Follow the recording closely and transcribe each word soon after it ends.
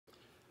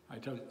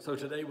So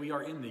today we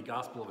are in the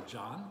Gospel of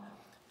John,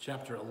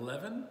 chapter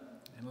 11,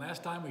 and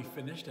last time we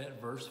finished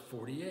at verse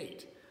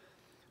 48.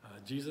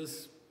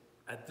 Jesus,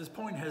 at this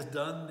point, has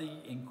done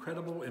the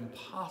incredible,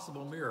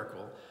 impossible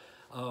miracle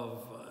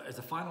of, as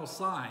a final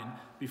sign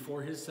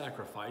before his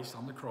sacrifice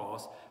on the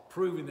cross,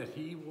 proving that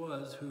he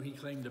was who he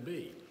claimed to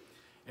be.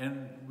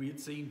 And we had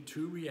seen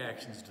two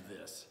reactions to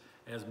this,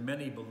 as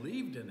many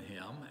believed in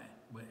him,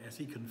 as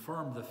he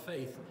confirmed the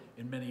faith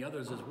in many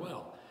others as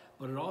well.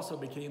 But it also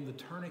became the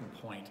turning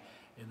point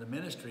in the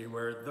ministry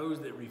where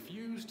those that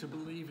refused to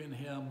believe in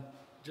him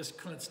just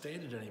couldn't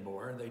stand it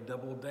anymore, and they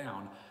doubled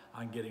down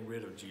on getting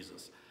rid of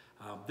Jesus.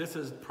 This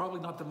is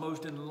probably not the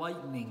most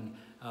enlightening,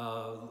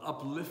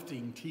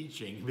 uplifting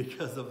teaching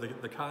because of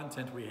the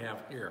content we have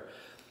here.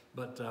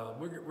 But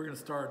we're going to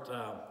start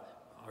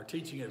our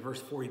teaching at verse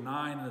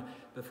 49,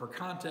 but for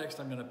context,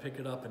 I'm going to pick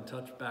it up and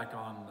touch back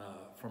on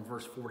from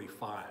verse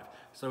 45.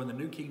 So in the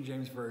New King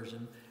James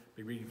Version,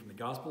 we're reading from the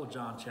Gospel of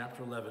John,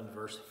 chapter 11,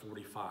 verse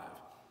 45.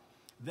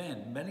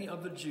 Then many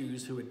of the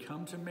Jews who had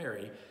come to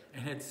Mary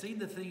and had seen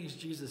the things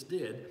Jesus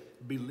did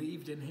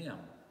believed in him.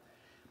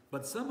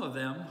 But some of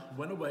them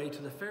went away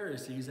to the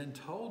Pharisees and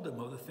told them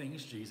of the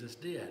things Jesus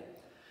did.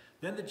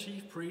 Then the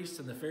chief priests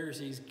and the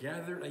Pharisees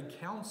gathered a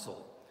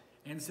council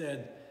and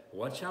said,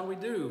 "What shall we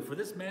do? For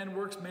this man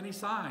works many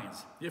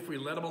signs. If we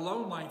let him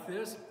alone like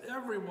this,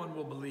 everyone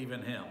will believe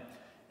in him.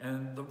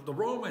 And the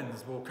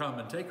Romans will come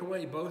and take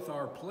away both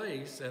our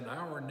place and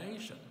our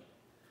nation."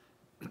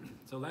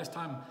 So last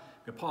time,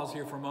 we'll pause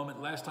here for a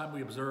moment. Last time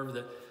we observed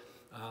that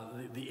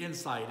the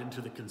insight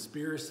into the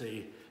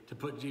conspiracy to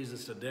put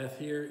Jesus to death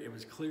here, it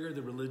was clear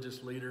the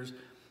religious leaders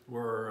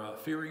were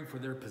fearing for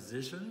their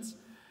positions.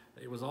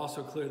 It was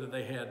also clear that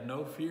they had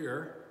no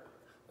fear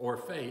or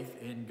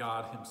faith in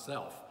God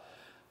himself.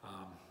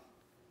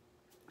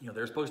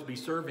 They're supposed to be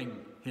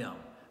serving him.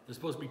 They're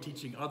supposed to be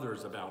teaching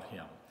others about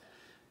him.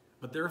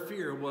 But their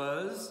fear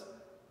was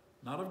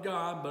not of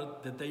God,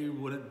 but that they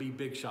wouldn't be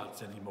big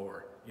shots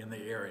anymore in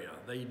the area.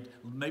 They'd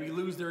maybe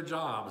lose their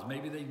jobs.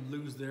 Maybe they'd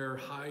lose their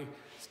high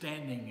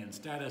standing and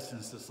status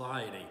in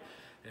society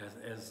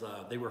as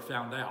they were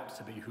found out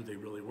to be who they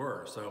really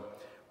were. So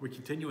we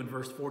continue in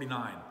verse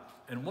 49.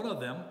 And one of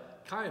them,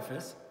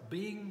 Caiaphas,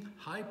 being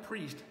high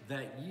priest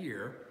that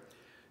year,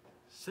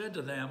 said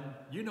to them,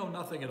 "You know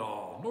nothing at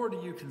all, nor do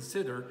you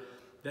consider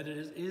that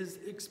it is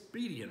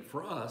expedient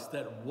for us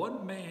that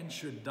one man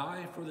should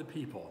die for the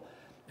people,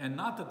 and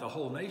not that the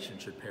whole nation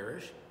should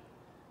perish."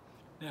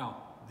 Now,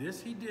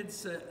 this he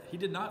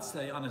did not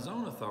say on his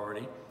own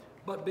authority,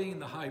 but being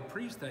the high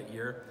priest that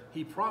year,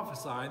 he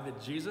prophesied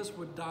that Jesus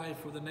would die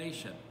for the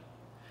nation.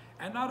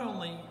 And not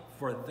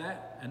for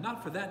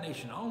that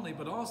nation only,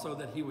 but also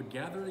that he would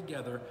gather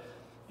together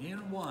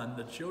in one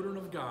the children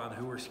of God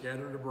who were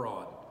scattered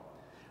abroad.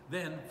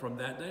 Then, from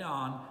that day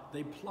on,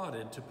 they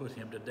plotted to put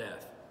him to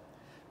death.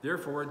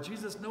 Therefore,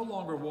 Jesus no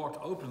longer walked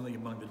openly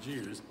among the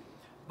Jews,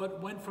 but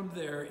went from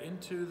there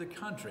into the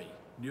country,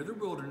 near the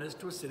wilderness,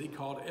 to a city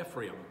called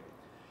Ephraim,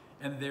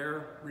 and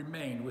there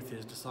remained with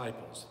his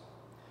disciples.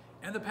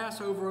 And the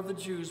Passover of the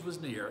Jews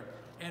was near,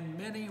 and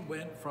many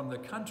went from the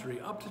country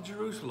up to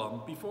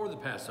Jerusalem before the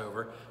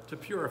Passover to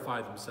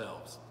purify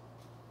themselves.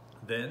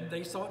 Then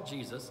they sought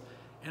Jesus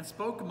and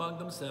spoke among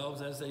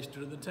themselves as they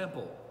stood in the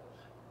temple.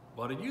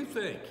 "What do you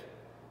think?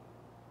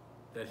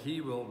 That he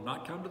will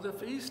not come to the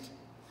feast?"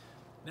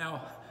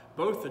 Now,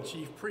 both the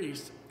chief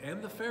priests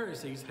and the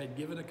Pharisees had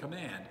given a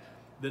command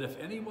that if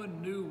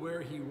anyone knew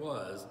where he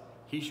was,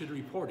 he should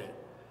report it,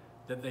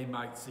 that they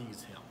might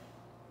seize him.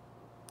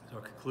 So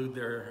I'll conclude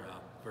there,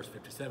 verse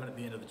 57 at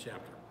the end of the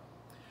chapter.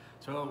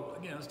 So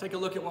again, let's take a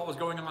look at what was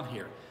going on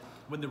here.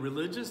 When the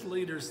religious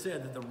leaders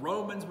said that the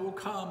Romans will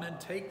come and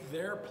take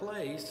their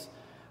place,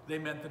 they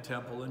meant the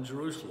temple in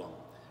Jerusalem.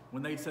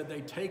 When they said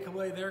they take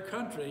away their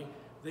country,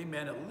 they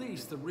meant at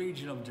least the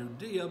region of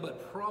Judea,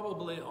 but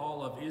probably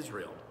all of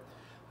Israel.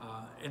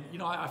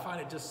 I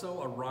find it just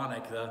so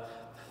ironic.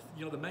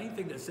 The main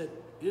thing that set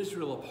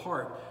Israel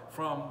apart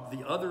from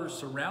the others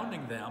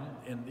surrounding them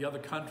in the other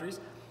countries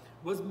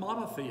was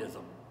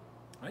monotheism,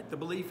 right? The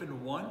belief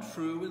in one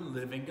true and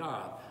living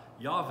God,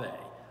 Yahweh,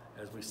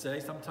 as we say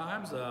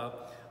sometimes.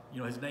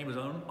 His name is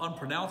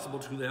unpronounceable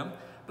to them,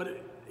 but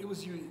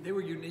they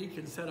were unique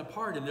and set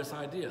apart in this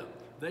idea.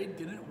 They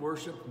didn't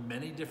worship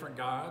many different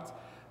gods.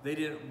 They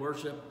didn't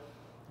worship,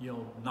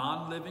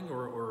 non-living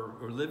or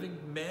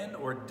living men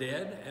or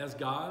dead as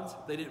gods.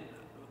 They didn't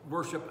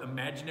worship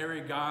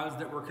imaginary gods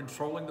that were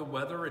controlling the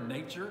weather and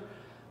nature.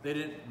 They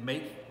didn't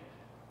make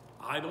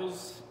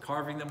idols,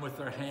 carving them with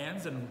their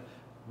hands and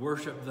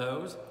worship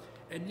those.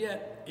 And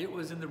yet, it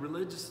was in the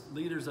religious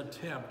leaders'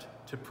 attempt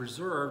to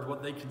preserve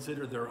what they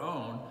considered their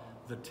own,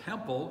 the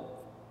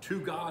temple to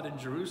God in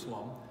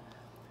Jerusalem,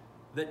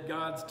 that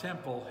God's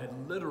temple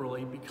had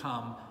literally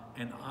become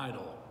an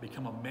idol,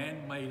 become a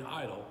man-made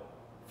idol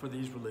for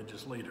these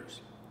religious leaders.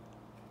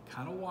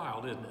 Kind of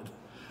wild, isn't it?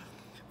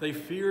 They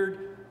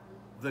feared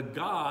the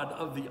God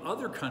of the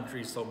other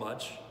countries so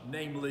much,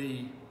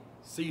 namely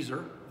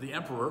Caesar, the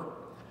emperor,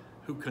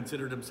 who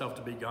considered himself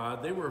to be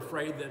God. They were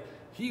afraid that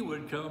he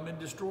would come and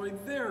destroy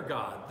their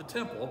God, the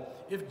temple,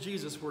 if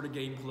Jesus were to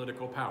gain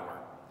political power.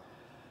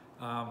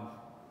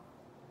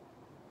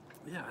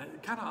 Yeah,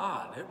 kind of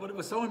odd. It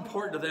was so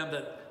important to them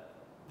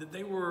that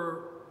they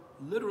were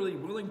literally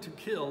willing to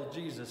kill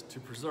Jesus to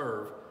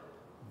preserve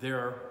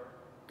their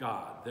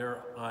God,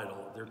 their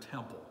idol, their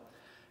temple,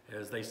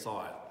 as they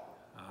saw it.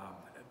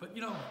 But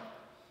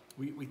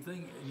we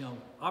think,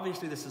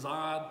 obviously this is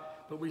odd,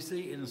 but we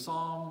see in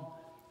Psalm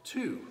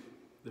 2,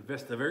 the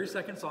very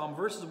second Psalm,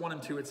 verses 1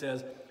 and 2, it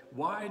says,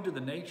 "Why do the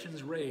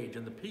nations rage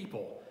and the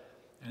people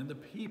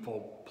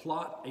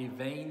plot a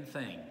vain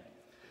thing?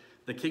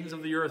 The kings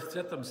of the earth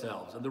set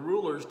themselves, and the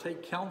rulers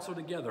take counsel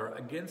together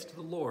against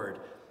the Lord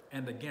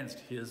and against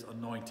his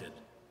anointed."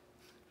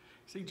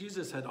 See,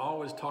 Jesus had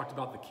always talked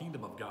about the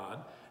kingdom of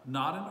God,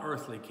 not an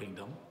earthly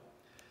kingdom.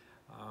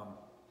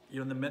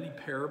 In the many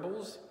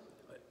parables,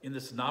 in the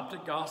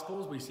Synoptic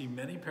Gospels, we see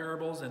many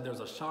parables, and there's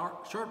a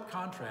sharp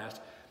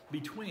contrast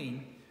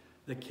between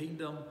the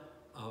kingdom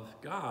of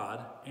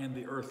God and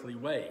the earthly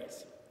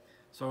ways.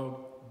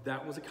 So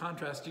that was a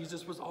contrast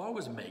Jesus was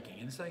always making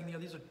and saying,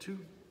 these are two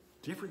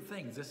different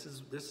things. This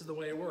is the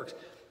way it works.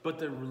 But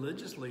the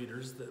religious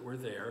leaders that were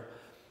there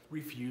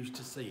refused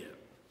to see it.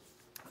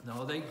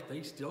 No,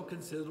 they still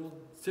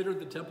considered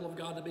the temple of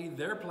God to be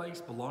their place,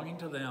 belonging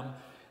to them,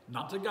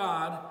 not to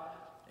God,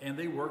 and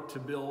they worked to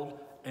build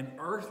an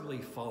earthly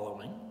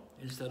following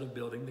instead of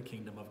building the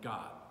kingdom of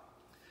God.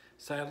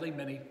 Sadly,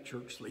 many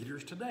church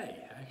leaders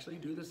today actually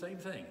do the same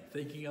thing,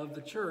 thinking of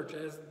the church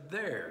as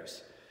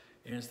theirs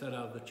instead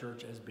of the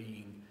church as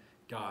being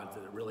God's,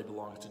 that it really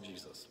belongs to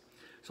Jesus.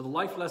 So the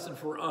life lesson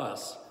for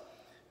us,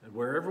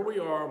 wherever we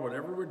are,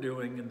 whatever we're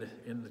doing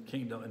in the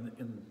kingdom,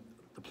 in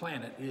the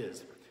planet,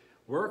 is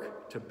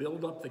work to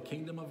build up the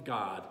kingdom of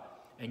God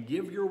and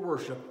give your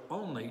worship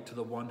only to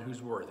the one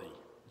who's worthy,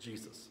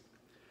 Jesus.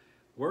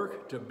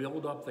 Work to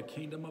build up the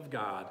kingdom of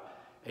God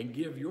and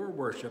give your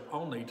worship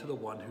only to the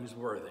one who's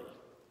worthy,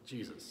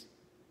 Jesus.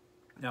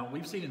 Now,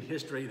 we've seen in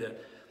history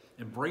that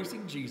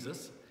embracing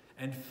Jesus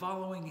and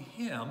following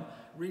him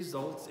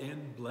results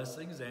in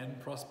blessings and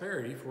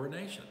prosperity for a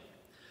nation.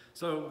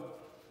 So,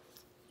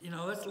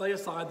 let's lay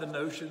aside the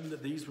notion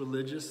that these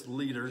religious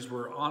leaders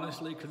were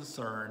honestly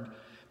concerned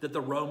that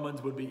the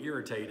Romans would be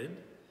irritated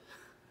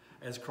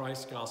as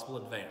Christ's gospel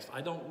advanced.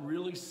 I don't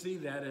really see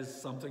that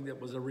as something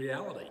that was a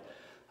reality.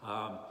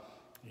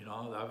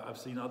 I've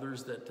seen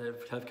others that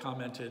have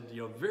commented,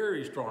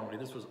 very strongly,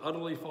 this was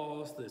utterly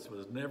false. This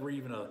was never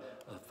even a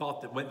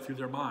thought that went through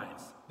their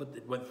minds, but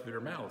it went through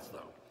their mouths,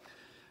 though.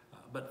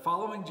 But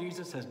following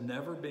Jesus has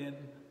never been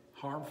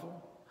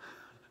harmful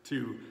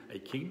to a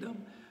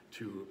kingdom,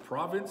 to a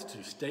province,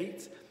 to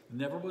states.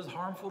 Never was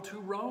harmful to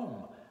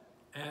Rome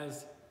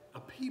as a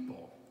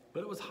people,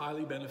 but it was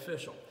highly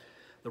beneficial.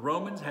 The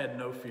Romans had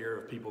no fear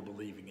of people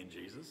believing in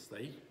Jesus.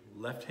 They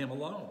left him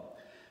alone.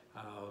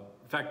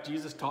 In fact,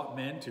 Jesus taught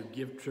men to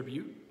give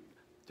tribute,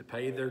 to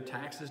pay their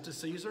taxes to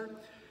Caesar.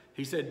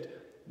 He said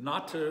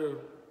not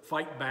to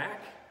fight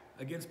back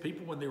against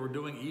people when they were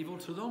doing evil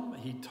to them.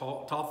 He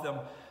taught them,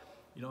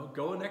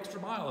 go an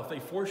extra mile. If they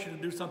force you to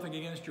do something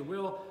against your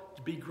will,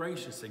 to be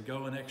gracious and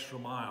go an extra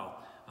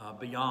mile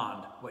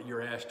beyond what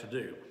you're asked to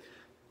do.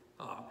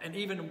 And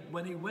even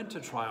when he went to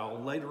trial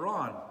later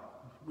on,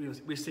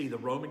 we see the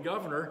Roman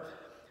governor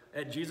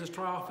at Jesus'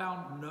 trial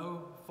found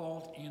no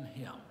fault in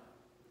him.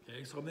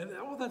 Okay, so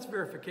that's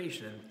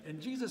verification. And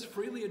Jesus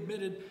freely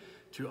admitted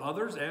to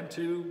others and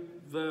to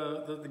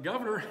the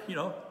governor,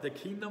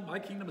 my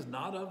kingdom is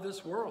not of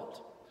this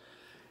world,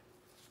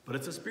 but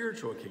it's a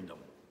spiritual kingdom.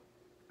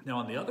 Now,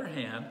 on the other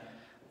hand,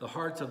 the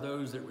hearts of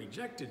those that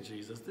rejected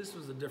Jesus, this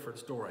was a different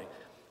story.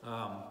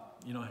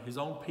 His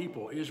own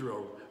people,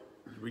 Israel,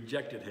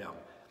 rejected him.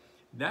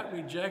 That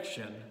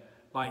rejection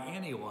by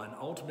anyone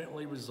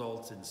ultimately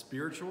results in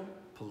spiritual,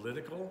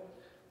 political,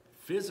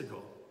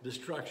 physical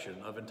destruction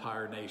of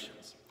entire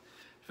nations.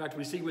 In fact,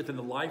 we see within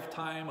the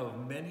lifetime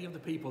of many of the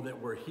people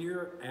that were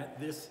here at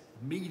this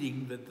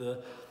meeting that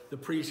the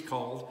priest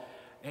called,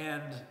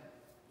 and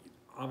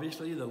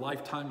obviously the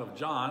lifetime of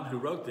John, who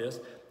wrote this,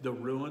 the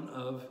ruin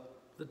of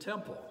the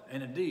temple.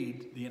 And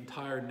indeed, the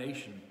entire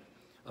nation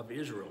of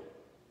Israel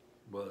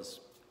was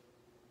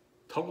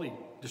totally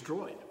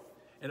destroyed.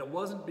 And it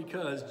wasn't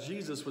because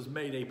Jesus was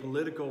made a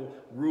political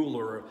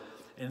ruler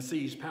and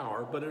seized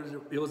power, but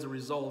it was a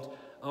result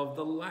of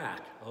the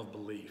lack of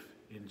belief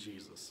in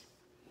Jesus.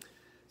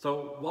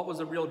 So what was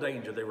the real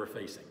danger they were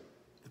facing?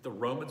 That the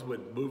Romans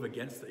would move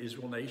against the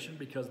Israel nation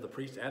because of the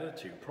priest's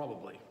attitude?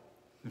 Probably.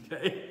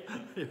 Okay?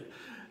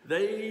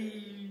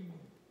 They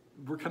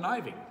were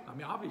conniving.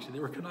 Obviously they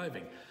were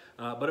conniving.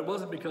 But it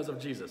wasn't because of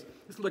Jesus.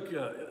 Let's look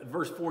at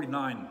verse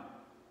 49.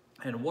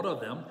 And one of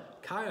them,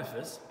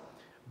 Caiaphas,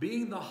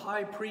 being the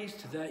high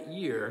priest that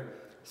year,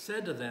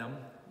 said to them,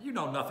 "You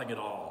know nothing at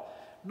all,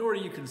 nor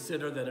do you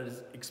consider that it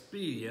is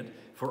expedient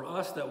for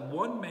us that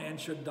one man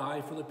should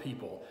die for the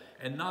people,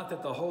 and not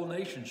that the whole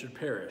nation should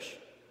perish."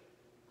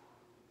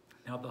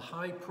 Now, the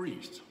high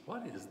priest,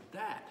 what is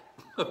that?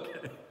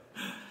 Okay.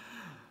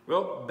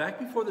 Well, back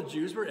before the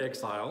Jews were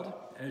exiled,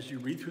 as you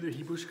read through the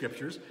Hebrew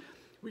scriptures,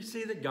 we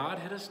see that God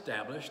had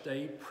established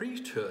a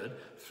priesthood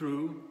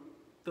through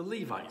the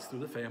Levites, through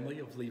the family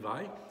of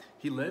Levi.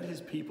 He led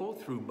his people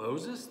through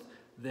Moses,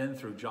 then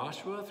through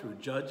Joshua, through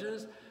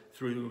Judges,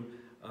 through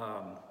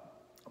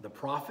the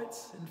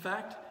prophets, in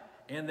fact.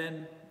 And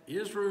then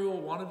Israel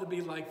wanted to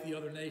be like the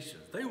other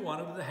nations. They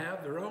wanted to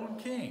have their own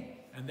king.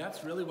 And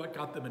that's really what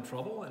got them in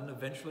trouble. And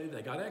eventually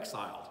they got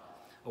exiled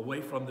away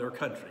from their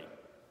country.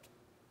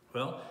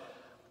 Well,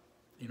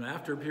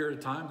 after a period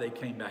of time, they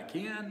came back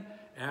in.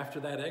 After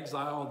that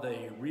exile,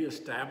 they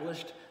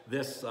reestablished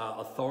this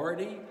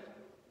authority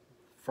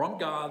from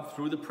God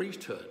through the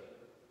priesthood.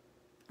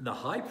 The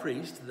high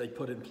priest that they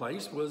put in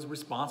place was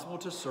responsible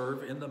to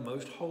serve in the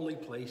most holy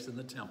place in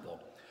the temple.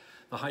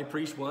 The high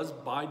priest was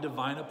by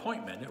divine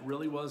appointment. It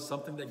really was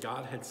something that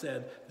God had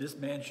said, this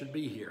man should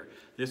be here.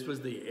 This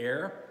was the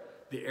heir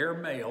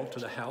male to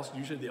the house,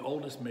 usually the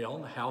oldest male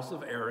in the house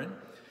of Aaron.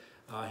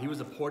 He was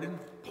appointed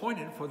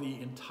for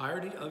the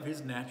entirety of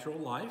his natural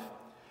life,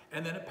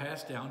 and then it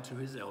passed down to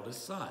his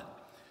eldest son.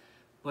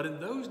 But in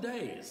those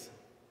days,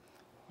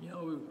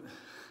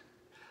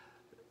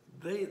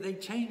 they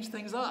changed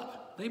things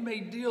up. They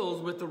made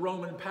deals with the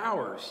Roman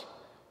powers.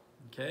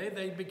 Okay,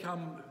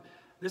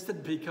 this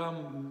had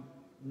become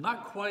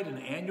not quite an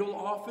annual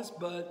office,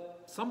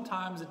 but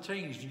sometimes it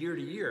changed year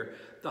to year,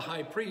 the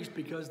high priest,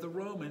 because the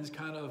Romans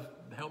kind of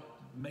helped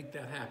make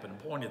that happen,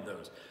 appointed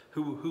those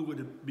who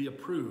would be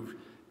approved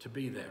to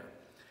be there.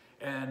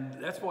 And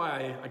that's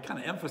why I kind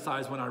of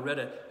emphasized when I read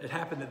it, it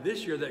happened that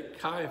this year that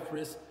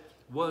Caiaphas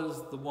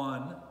was the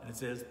one, and it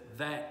says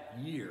that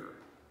year.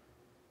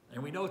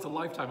 And we know it's a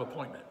lifetime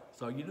appointment.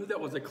 So you knew that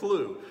was a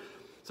clue.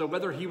 So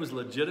whether he was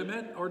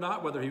legitimate or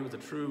not, whether he was a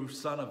true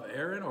son of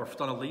Aaron or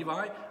son of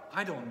Levi,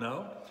 I don't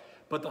know.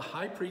 But the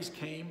high priest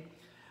came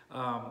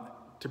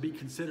to be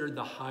considered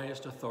the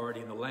highest authority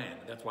in the land.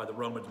 That's why the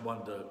Romans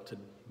wanted to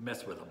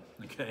mess with him,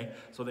 okay?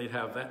 So they'd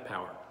have that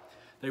power.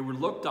 They were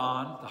looked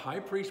on, the high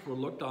priests were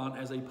looked on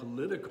as a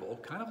political,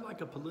 kind of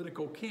like a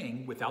political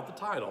king without the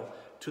title,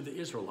 to the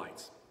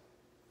Israelites.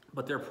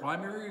 But their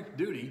primary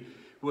duty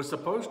was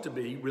supposed to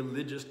be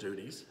religious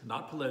duties,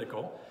 not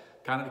political,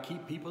 kind of to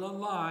keep people in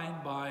line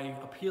by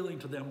appealing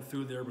to them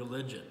through their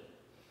religion.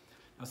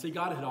 Now see,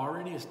 God had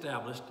already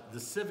established the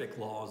civic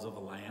laws of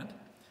the land,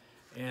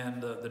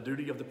 and the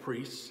duty of the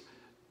priests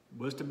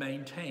was to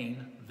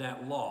maintain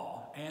that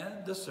law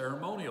and the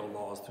ceremonial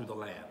laws through the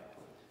land.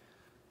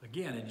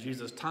 Again, in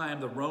Jesus' time,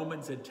 the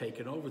Romans had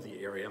taken over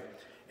the area,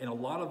 and a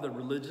lot of the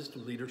religious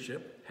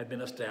leadership had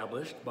been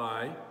established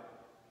by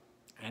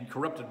and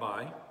corrupted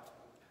by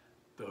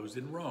those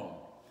in Rome.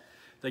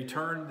 They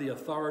turned the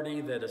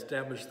authority that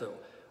established the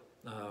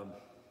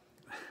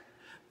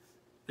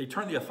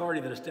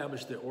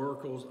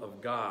oracles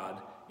of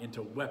God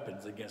into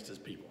weapons against his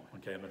people.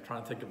 Okay, I'm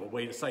trying to think of a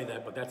way to say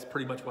that, but that's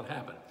pretty much what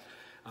happened.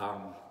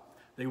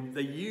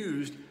 They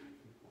used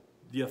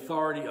the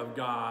authority of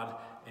God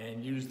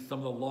and used some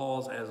of the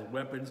laws as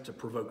weapons to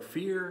provoke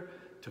fear,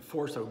 to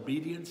force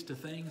obedience to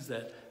things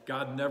that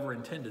God never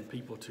intended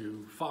people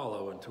to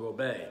follow and to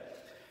obey.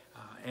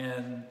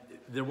 And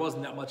there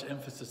wasn't that much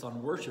emphasis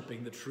on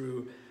worshiping the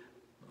true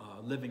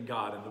living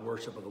God and the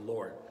worship of the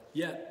Lord.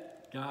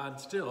 Yet, God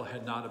still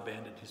had not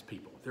abandoned his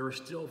people. There were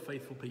still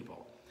faithful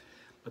people.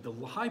 But the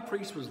high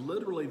priest was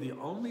literally the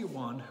only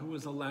one who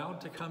was allowed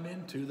to come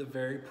into the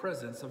very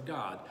presence of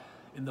God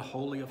in the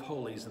Holy of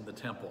Holies in the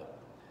temple.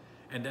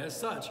 And as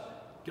such,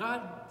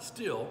 God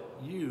still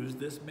used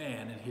this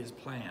man in his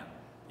plan,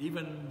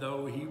 even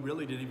though he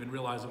really didn't even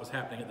realize it was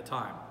happening at the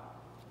time.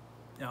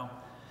 Now,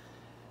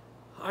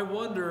 I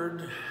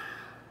wondered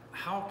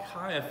how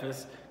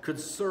Caiaphas could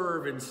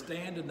serve and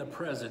stand in the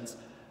presence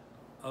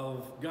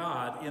of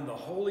God in the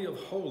Holy of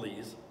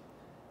Holies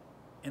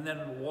and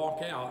then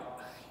walk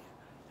out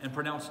and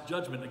pronounce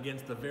judgment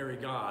against the very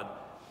God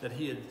that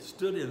he had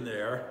stood in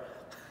there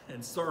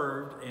and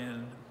served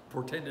and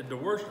pretended to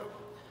worship.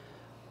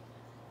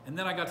 And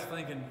then I got to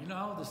thinking,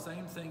 the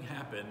same thing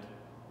happened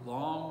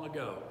long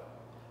ago.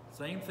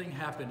 Same thing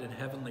happened in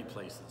heavenly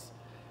places.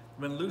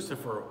 When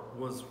Lucifer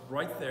was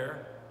right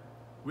there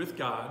with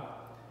God,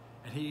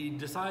 and he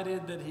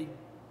decided that he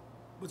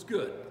was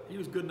good. He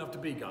was good enough to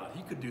be God.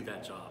 He could do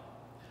that job.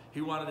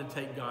 He wanted to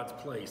take God's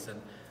place,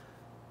 and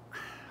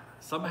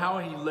somehow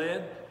he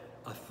led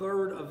a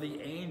third of the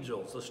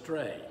angels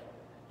astray.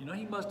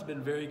 He must have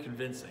been very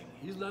convincing.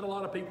 He's led a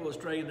lot of people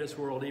astray in this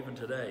world even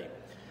today.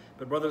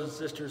 But brothers and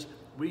sisters,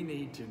 we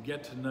need to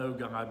get to know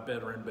God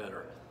better and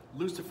better.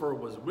 Lucifer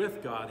was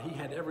with God. He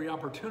had every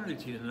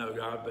opportunity to know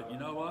God, but you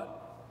know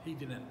what? He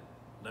didn't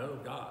know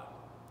God.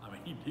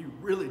 He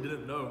really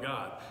didn't know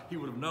God. He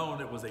would have known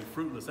it was a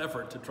fruitless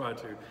effort to try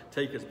to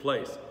take his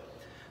place.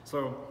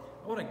 So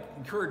I want to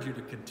encourage you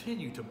to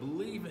continue to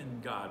believe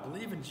in God,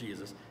 believe in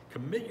Jesus,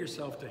 commit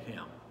yourself to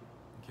him,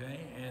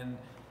 okay? And,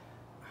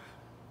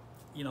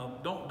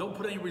 don't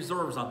put any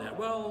reserves on that.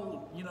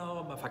 Well,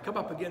 if I come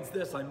up against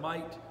this, I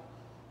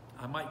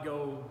might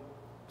go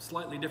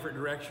slightly different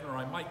direction, or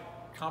I might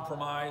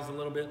compromise a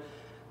little bit.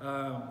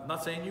 I'm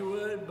not saying you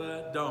would,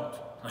 but don't.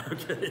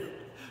 Okay.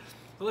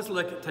 So let's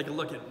take a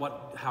look at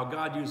how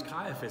God used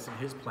Caiaphas in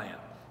his plan.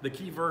 The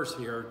key verse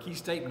here, key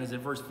statement is in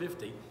verse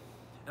 50. And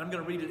I'm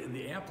going to read it in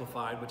the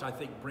Amplified, which I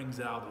think brings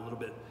out a little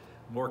bit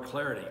more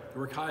clarity.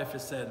 Where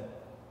Caiaphas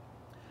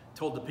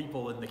told the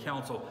people in the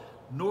council,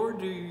 "Nor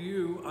do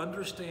you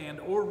understand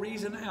or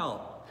reason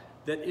out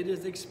that it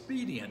is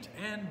expedient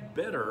and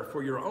better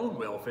for your own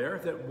welfare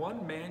that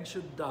one man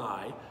should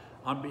die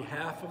on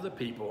behalf of the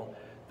people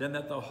than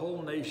that the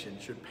whole nation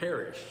should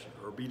perish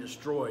or be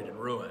destroyed and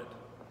ruined."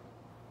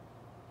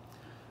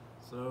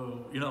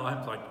 So,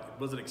 I'm like,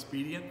 was it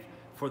expedient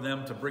for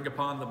them to bring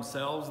upon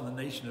themselves and the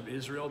nation of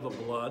Israel the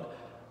blood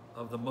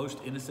of the most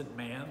innocent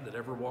man that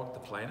ever walked the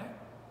planet?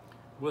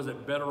 Was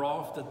it better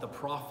off that the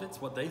prophets,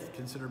 what they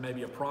consider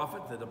maybe a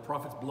prophet, that the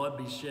prophet's blood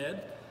be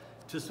shed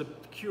to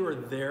secure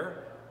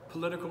their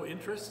political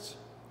interests?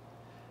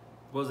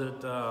 Was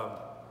it,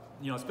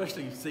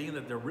 especially seeing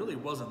that there really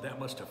wasn't that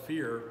much to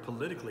fear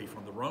politically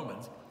from the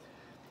Romans,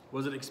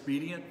 was it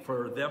expedient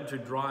for them to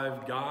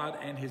drive God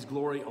and his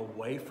glory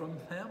away from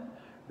them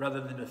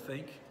rather than to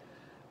think,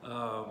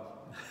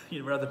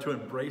 rather to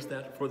embrace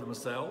that for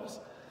themselves?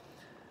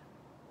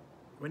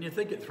 When you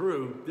think it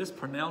through, this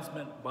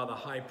pronouncement by the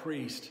high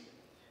priest,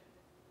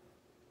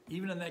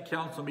 even in that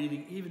council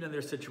meeting, even in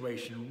their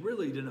situation,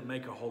 really didn't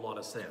make a whole lot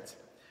of sense.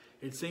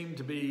 It seemed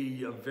to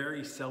be a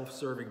very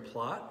self-serving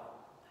plot.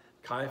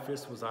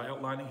 Caiaphas was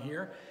outlining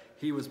here.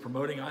 He was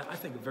promoting, I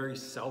think, a very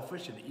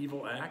selfish and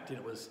evil act, and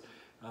it was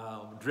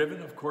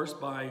driven, of course,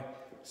 by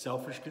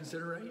selfish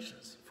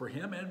considerations for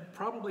him and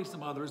probably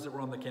some others that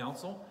were on the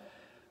council.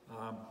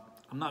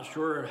 I'm not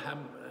sure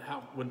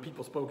how when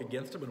people spoke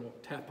against him, and we'll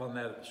tap on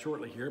that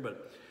shortly here,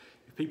 but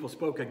if people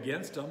spoke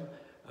against him,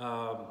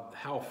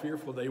 how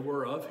fearful they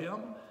were of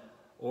him,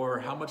 or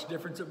how much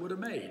difference it would have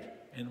made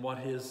in what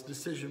his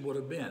decision would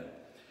have been.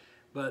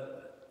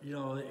 But,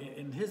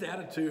 in his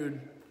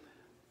attitude,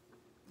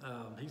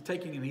 he's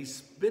taking and he's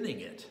spinning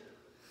it.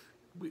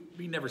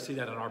 We never see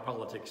that in our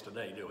politics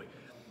today, do we?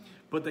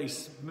 But they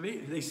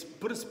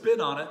put a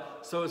spin on it,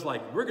 so it's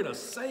like, we're going to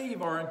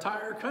save our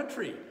entire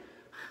country.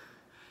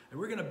 And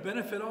we're going to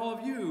benefit all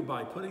of you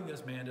by putting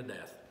this man to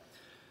death.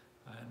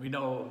 And we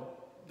know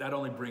that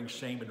only brings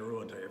shame and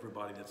ruin to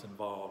everybody that's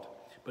involved.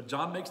 But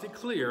John makes it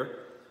clear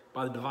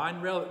by the divine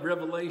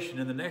revelation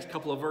in the next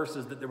couple of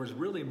verses that there was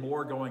really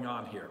more going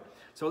on here.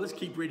 So let's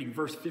keep reading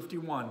verse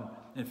 51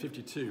 and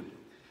 52.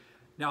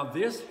 "Now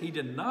this he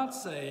did not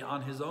say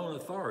on his own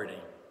authority,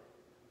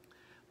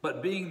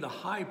 but being the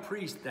high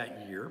priest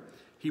that year,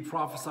 he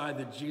prophesied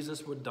that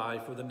Jesus would die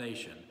for the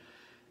nation.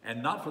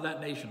 And not for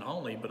that nation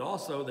only, but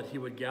also that he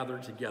would gather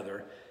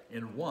together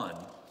in one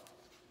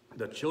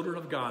the children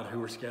of God who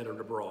were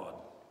scattered abroad."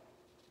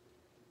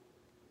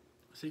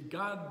 See,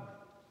 God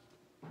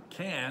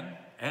can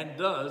and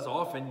does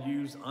often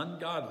use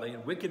ungodly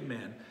and wicked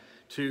men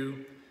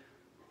to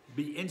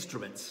be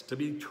instruments, to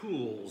be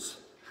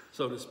tools,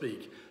 so to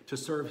speak, to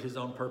serve his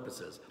own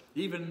purposes,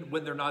 even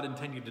when they're not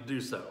intending to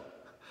do so.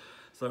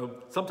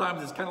 So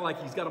sometimes it's kind of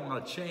like he's got them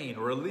on a chain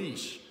or a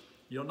leash,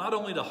 not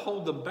only to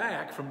hold them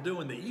back from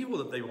doing the evil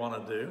that they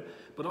want to do,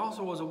 but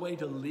also as a way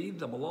to lead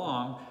them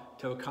along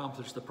to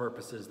accomplish the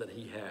purposes that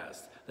he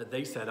has, that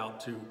they set out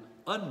to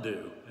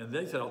undo and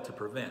they set out to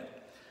prevent.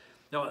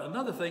 Now,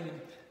 another thing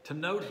to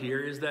note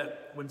here is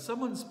that when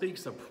someone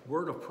speaks a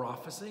word of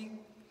prophecy,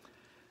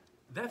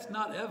 that's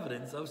not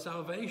evidence of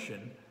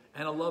salvation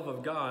and a love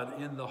of God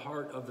in the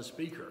heart of the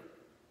speaker.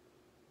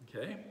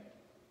 Okay?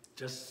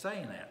 Just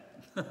saying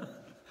that.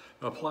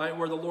 Apply it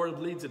where the Lord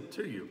leads it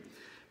to you.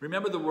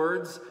 Remember the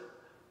words,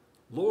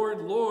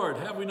 "Lord, Lord,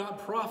 have we not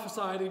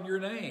prophesied in your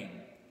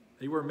name?"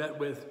 They were met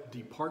with,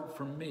 "Depart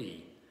from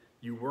me,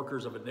 you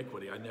workers of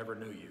iniquity, I never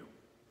knew you."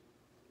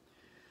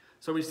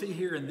 So we see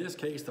here in this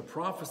case, the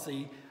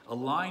prophecy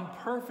aligned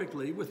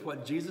perfectly with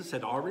what Jesus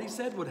had already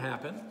said would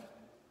happen.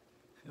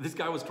 This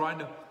guy was trying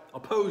to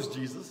oppose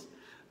Jesus,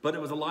 but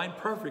it was aligned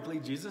perfectly.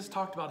 Jesus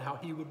talked about how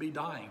he would be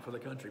dying for the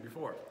country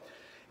before.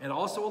 And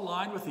also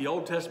aligned with the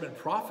Old Testament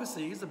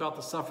prophecies about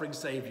the suffering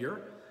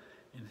Savior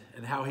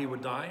and how he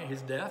would die,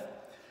 his death.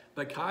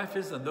 But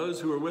Caiaphas and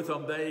those who were with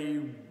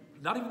him,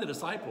 not even the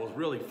disciples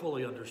really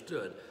fully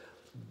understood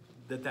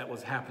that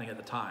was happening at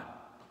the time.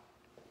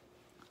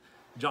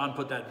 John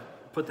put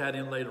that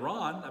in later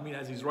on,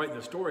 as he's writing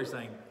the story,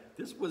 saying,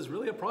 this was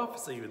really a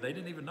prophecy, but they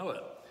didn't even know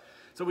it.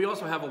 So we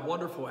also have a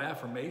wonderful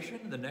affirmation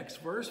in the next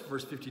verse,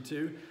 verse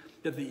 52,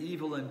 that the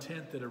evil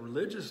intent that the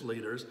religious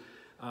leaders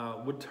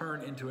would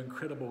turn into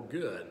incredible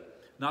good,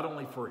 not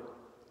only for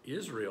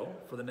Israel,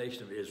 for the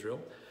nation of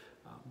Israel,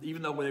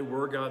 even though they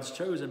were God's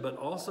chosen, but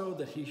also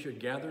that he should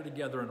gather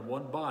together in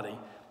one body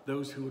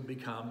those who would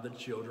become the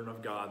children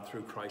of God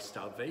through Christ's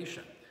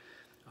salvation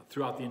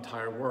throughout the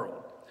entire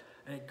world.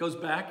 And it goes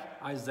back,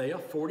 Isaiah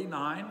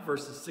 49,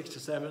 verses 6 to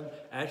 7,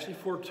 actually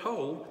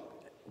foretold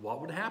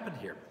what would happen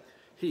here.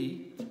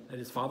 He, that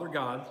is Father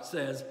God,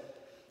 says,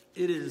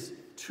 "It is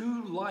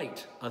too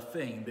light a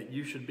thing that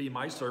you should be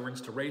my servants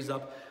to raise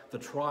up the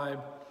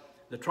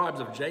tribes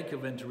of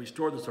Jacob and to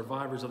restore the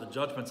survivors of the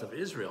judgments of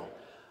Israel.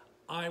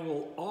 I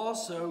will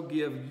also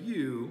give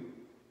you,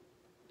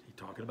 he's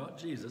talking about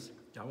Jesus,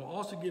 I will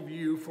also give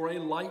you for a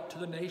light to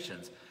the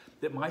nations,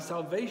 that my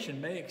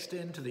salvation may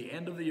extend to the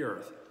end of the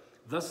earth.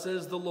 Thus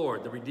says the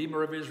Lord, the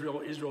Redeemer of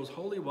Israel, Israel's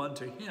Holy One,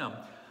 to him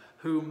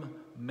whom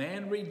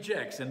man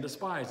rejects and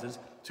despises,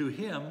 to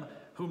him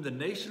whom the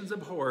nations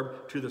abhor,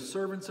 to the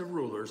servants of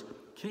rulers,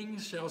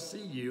 kings shall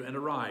see you and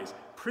arise,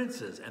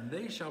 princes, and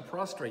they shall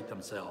prostrate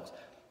themselves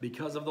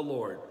because of the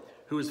Lord,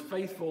 who is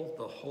faithful,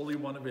 the Holy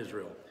One of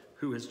Israel,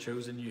 who has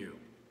chosen you.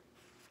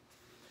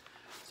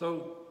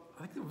 So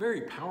I think they're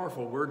very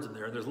powerful words in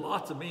there. There's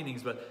lots of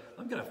meanings, but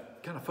I'm going to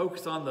kind of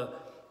focus on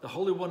the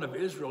Holy One of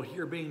Israel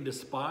here being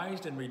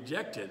despised and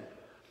rejected.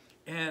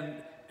 And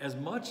as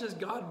much as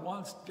God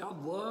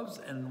loves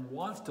and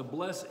wants to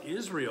bless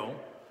Israel,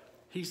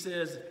 he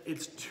says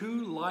it's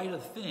too light a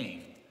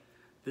thing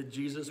that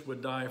Jesus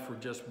would die for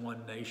just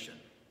one nation.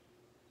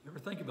 You ever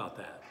think about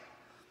that?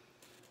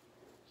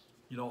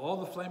 You know, all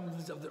the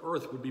families of the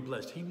earth would be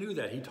blessed. He knew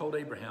that. He told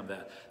Abraham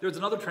that. There's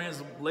another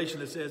translation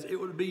that says it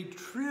would be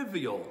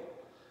trivial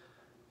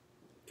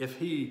if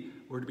he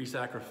were to be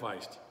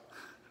sacrificed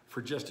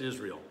for just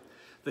Israel.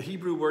 The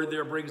Hebrew word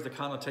there brings the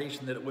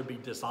connotation that it would be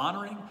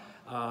dishonoring,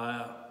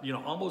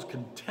 almost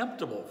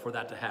contemptible for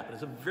that to happen.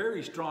 It's a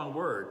very strong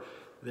word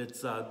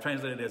that's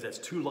translated as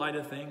too light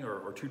a thing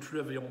or too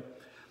trivial.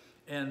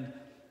 And,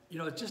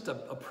 it's just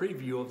a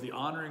preview of the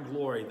honor and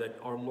glory that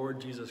our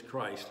Lord Jesus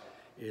Christ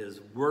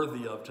is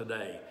worthy of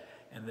today,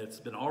 and that's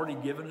been already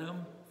given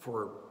him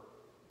for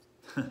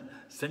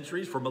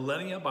centuries, for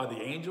millennia by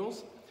the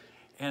angels.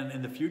 And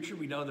in the future,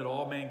 we know that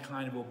all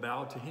mankind will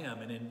bow to him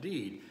and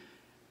indeed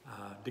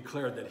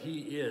declare that he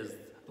is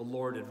the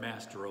Lord and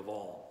Master of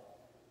all.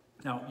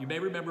 Now, you may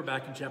remember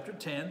back in chapter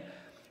 10,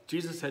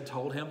 Jesus had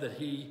told him that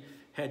he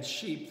had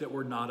sheep that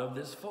were not of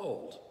this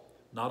fold,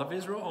 not of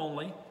Israel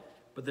only,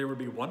 but there would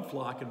be one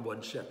flock and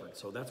one shepherd.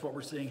 So that's what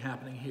we're seeing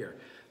happening here.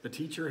 The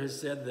teacher has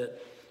said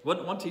that,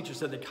 one teacher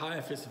said that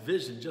Caiaphas'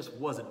 vision just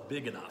wasn't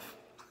big enough,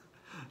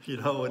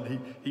 and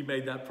he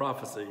made that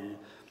prophecy.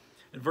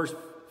 And verse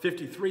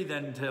 53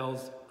 then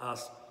tells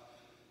us,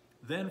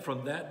 then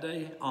from that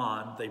day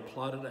on, they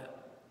plotted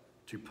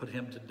to put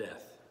him to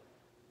death.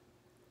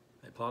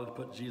 They plotted to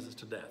put Jesus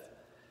to death.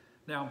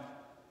 Now,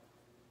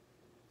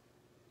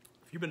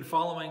 if you've been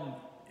following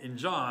in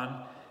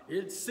John,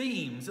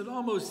 it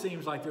almost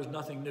seems like there's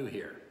nothing new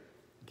here.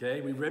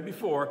 Okay, we read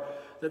before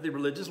that the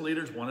religious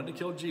leaders wanted to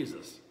kill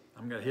Jesus.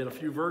 I'm going to hit a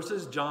few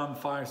verses. John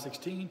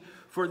 5:16.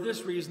 For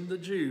this reason the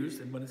Jews,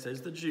 and when it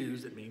says the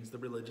Jews, it means the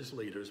religious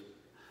leaders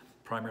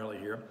primarily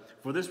here.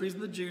 For this reason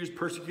the Jews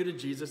persecuted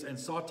Jesus and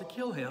sought to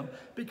kill him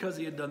because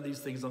he had done these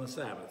things on the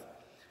Sabbath.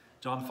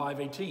 John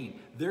 5:18.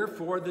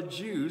 Therefore the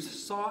Jews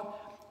sought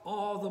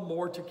all the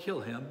more to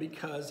kill him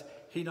because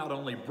he not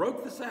only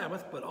broke the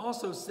Sabbath, but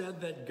also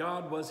said that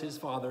God was his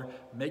Father,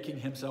 making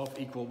himself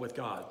equal with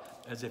God,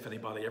 as if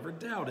anybody ever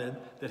doubted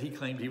that he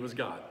claimed he was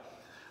God.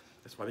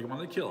 That's why they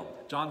wanted to kill him.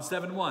 John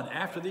 7:1.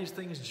 After these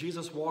things,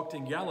 Jesus walked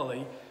in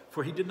Galilee,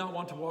 for he did not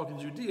want to walk in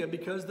Judea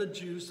because the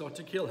Jews sought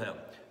to kill him.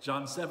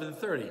 John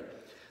 7:30.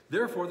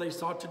 Therefore they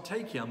sought to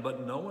take him,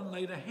 but no one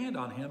laid a hand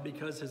on him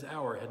because his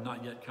hour had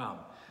not yet come.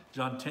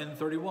 John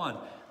 10:31.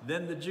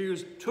 Then the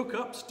Jews took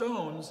up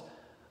stones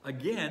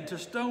again to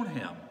stone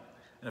him.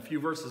 And a few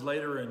verses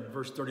later in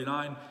verse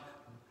 39,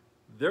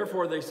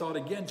 therefore they sought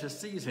again to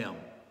seize him,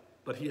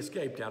 but he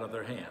escaped out of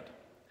their hand.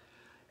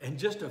 And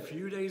just a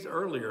few days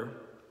earlier,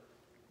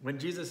 when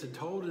Jesus had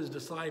told his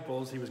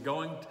disciples he was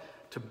going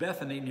to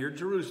Bethany near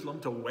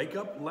Jerusalem to wake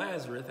up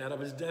Lazarus out of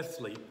his death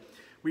sleep,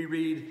 we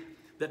read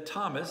that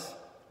Thomas,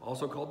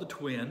 also called the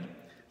twin,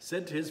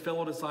 said to his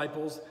fellow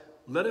disciples,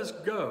 let us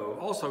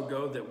also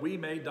go that we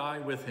may die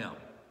with him.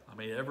 I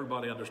mean,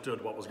 everybody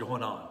understood what was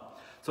going on.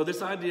 So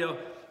this idea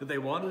that they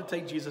wanted to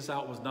take Jesus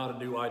out was not a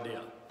new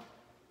idea.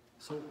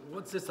 So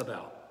what's this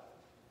about?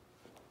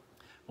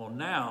 Well,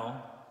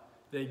 now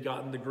they'd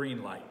gotten the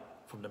green light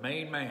from the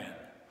main man,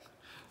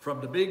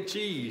 from the big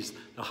cheese.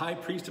 The high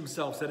priest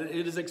himself said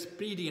it is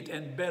expedient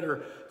and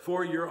better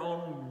for your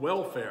own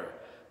welfare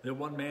that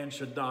one man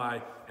should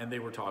die, and they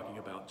were talking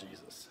about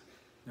Jesus.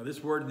 Now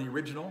this word in the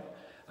original,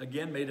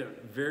 again, made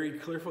it very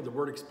clear. For the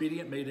word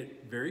expedient made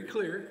it very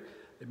clear.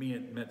 It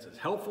meant it's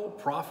helpful,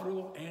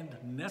 profitable, and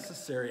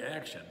necessary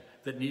action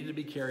that needed to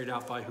be carried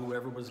out by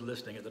whoever was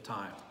listening at the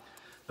time.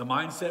 The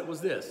mindset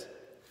was this: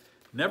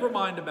 never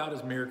mind about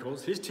his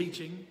miracles, his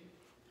teaching,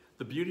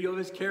 the beauty of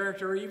his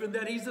character, or even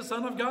that he's the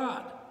Son of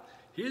God.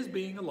 His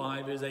being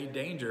alive is a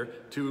danger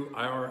to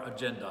our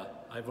agenda.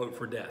 I vote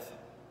for death.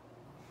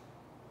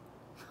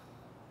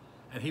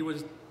 And he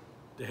was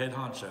the head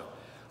honcho.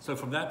 So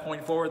from that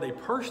point forward, they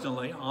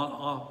personally,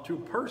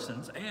 to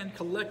persons and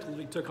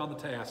collectively took on the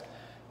task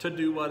to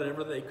do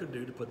whatever they could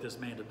do to put this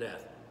man to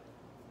death.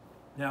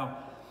 Now,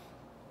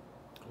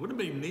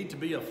 wouldn't it be neat to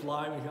be a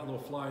fly? We got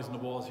little flies on the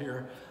walls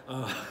here.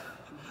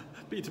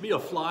 To be a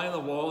fly on the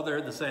wall there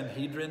at the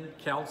Sanhedrin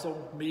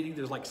Council meeting.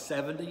 There's like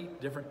 70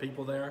 different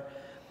people there.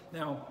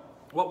 Now,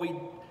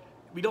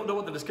 we don't know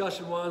what the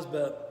discussion was,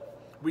 but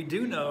we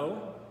do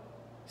know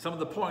some of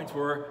the points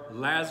were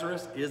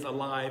Lazarus is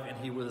alive and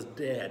he was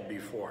dead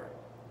before.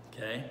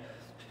 Okay?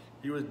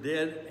 He was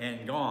dead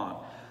and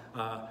gone.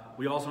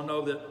 We also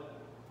know that,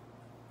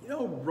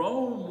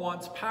 Rome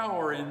wants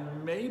power,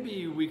 and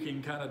maybe we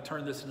can kind of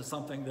turn this into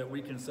something that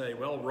we can say,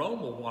 well,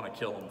 Rome will want to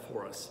kill him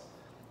for us,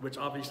 which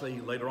obviously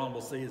later on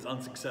we'll see is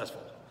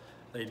unsuccessful.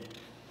 He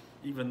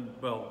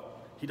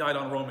died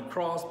on a Roman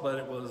cross, but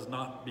it was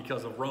not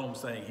because of Rome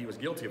saying he was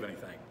guilty of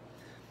anything.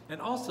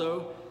 And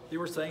also, they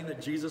were saying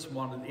that Jesus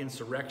wanted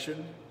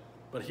insurrection,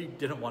 but he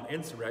didn't want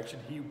insurrection.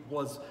 He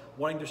was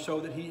wanting to show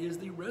that he is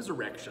the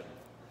resurrection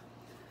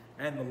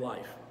and the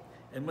life.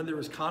 And when there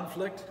was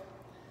conflict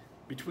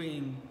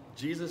between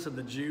Jesus and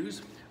the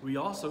Jews, we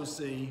also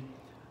see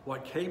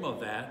what came of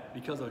that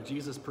because of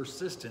Jesus'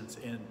 persistence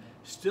in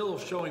still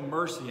showing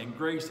mercy and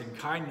grace and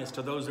kindness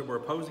to those that were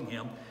opposing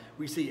him.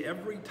 We see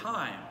every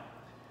time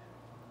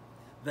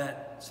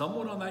that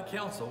someone on that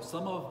council,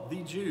 some of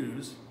the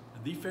Jews,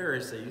 the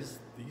Pharisees,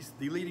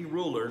 the leading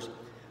rulers,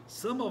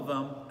 some of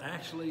them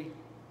actually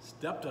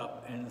stepped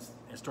up and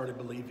started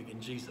believing in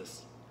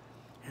Jesus.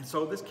 And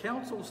so this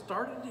council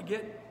started to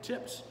get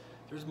tips.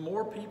 There's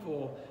more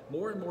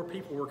and more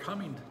people were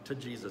coming to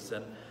Jesus.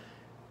 And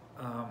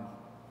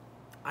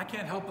I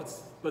can't help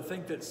but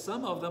think that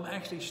some of them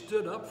actually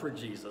stood up for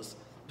Jesus,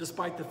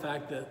 despite the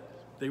fact that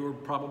they were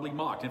probably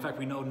mocked. In fact,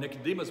 we know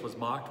Nicodemus was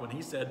mocked when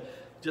he said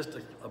just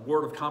a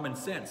word of common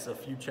sense a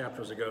few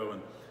chapters ago.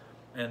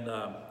 And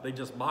they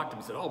just mocked him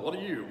and said, oh, what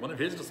are you, one of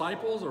his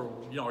disciples? Or,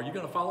 are you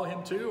going to follow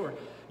him too? Or,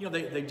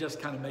 they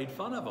just kind of made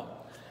fun of him.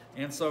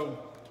 And so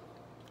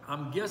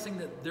I'm guessing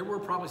that there were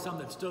probably some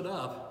that stood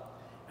up.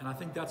 And I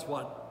think that's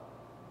what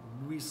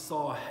we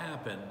saw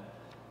happen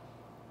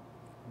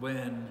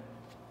when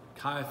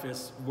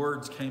Caiaphas'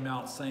 words came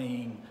out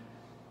saying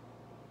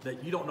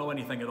that you don't know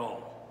anything at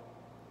all.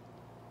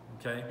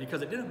 Okay?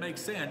 Because it didn't make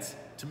sense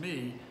to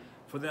me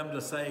for them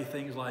to say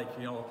things like,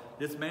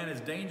 this man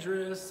is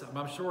dangerous.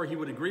 I'm sure he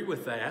would agree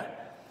with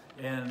that.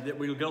 And that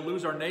we were going to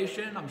lose our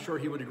nation. I'm sure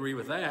he would agree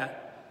with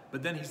that.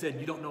 But then he said,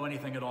 you don't know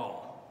anything at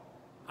all.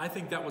 I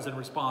think that was in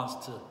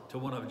response to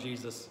one of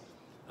Jesus'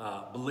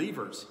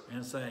 believers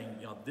and saying,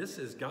 this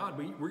is God.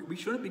 We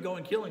shouldn't be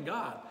going killing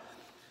God.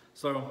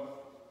 So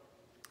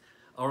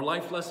our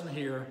life lesson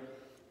here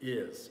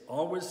is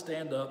always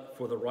stand up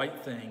for the right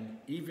thing,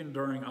 even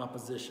during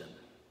opposition.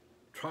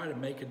 Try to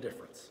make a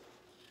difference.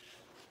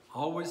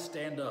 Always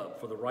stand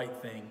up for the right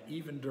thing,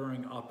 even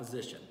during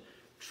opposition.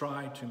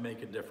 Try to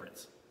make a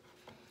difference.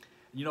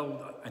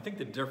 I think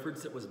the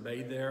difference that was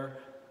made there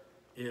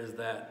is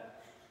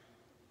that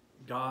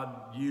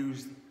God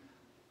used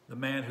the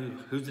man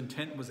whose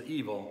intent was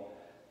evil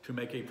to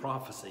make a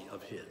prophecy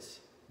of his.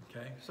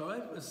 Okay? So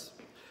it was,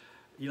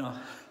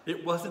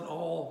 it wasn't an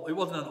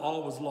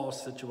all was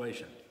lost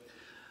situation.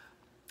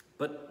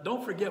 But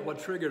don't forget what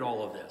triggered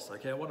all of this.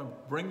 Okay, I want to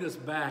bring this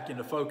back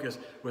into focus.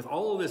 With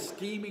all of this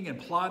scheming and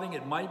plotting,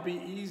 it might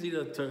be easy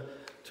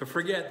to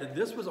forget that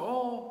this was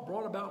all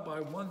brought about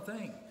by one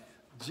thing.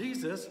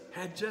 Jesus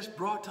had just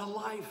brought to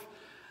life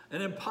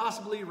an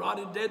impossibly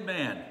rotted dead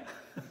man.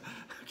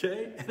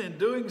 Okay, and in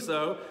doing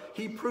so,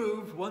 he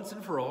proved once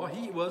and for all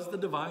he was the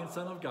divine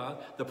Son of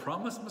God, the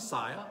promised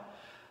Messiah,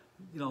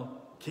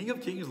 King of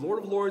Kings,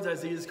 Lord of Lords,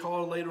 as he is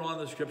called later on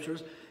in the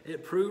scriptures.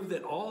 It proved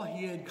that all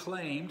he had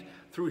claimed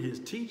through his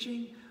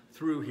teaching,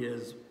 through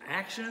his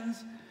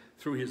actions,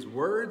 through his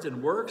words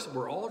and works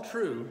were all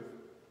true.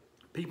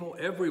 People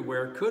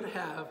everywhere could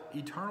have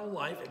eternal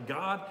life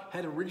God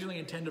had originally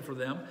intended for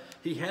them.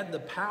 He had the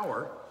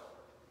power,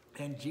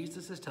 and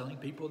Jesus is telling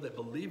people that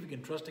believing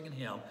and trusting in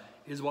him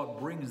is what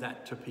brings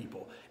that to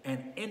people.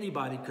 And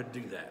anybody could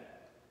do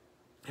that.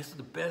 This is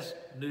the best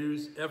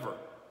news ever.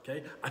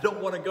 Okay? I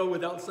don't want to go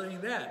without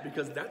saying that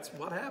because that's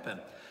what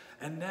happened.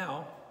 And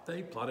now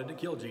they plotted to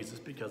kill Jesus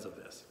because of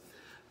this.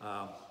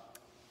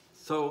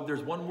 So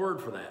there's one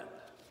word for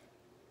that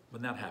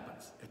when that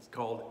happens. It's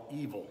called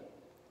evil.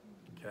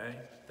 Okay?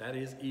 That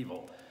is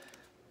evil.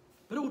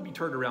 But it would be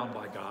turned around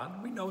by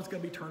God. We know it's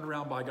going to be turned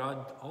around by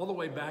God all the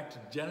way back to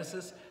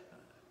Genesis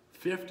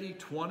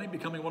 50:20,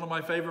 becoming one of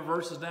my favorite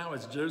verses now,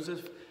 as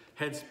Joseph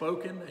had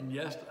spoken, and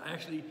yes,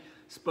 actually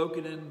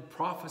spoken in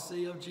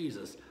prophecy of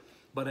Jesus.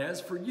 But as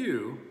for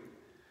you,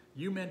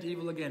 you meant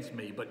evil against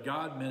me, but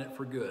God meant it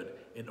for good,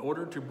 in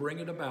order to bring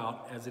it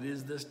about as it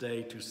is this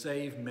day, to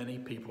save many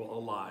people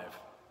alive.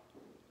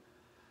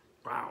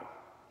 Wow.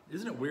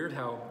 Isn't it weird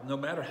how no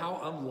matter how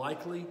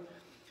unlikely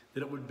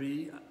that it would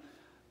be,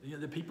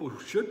 the people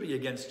who should be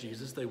against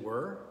Jesus, they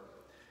were.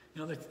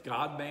 The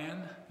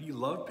God-man, he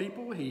loved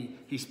people.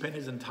 He spent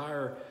his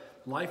entire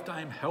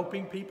lifetime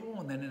helping people,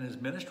 and then in his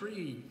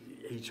ministry,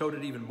 he showed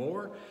it even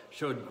more,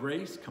 showed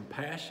grace,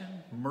 compassion,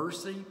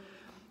 mercy,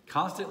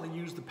 constantly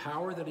used the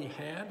power that he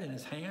had in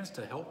his hands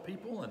to help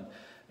people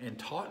and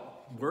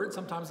taught words.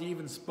 Sometimes he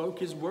even spoke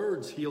his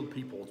words, healed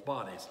people's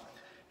bodies.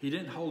 He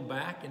didn't hold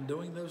back in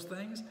doing those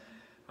things.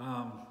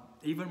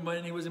 Even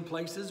when he was in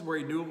places where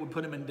he knew it would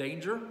put him in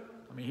danger.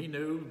 I mean, he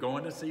knew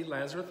going to see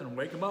Lazarus and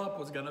wake him up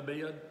was going to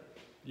be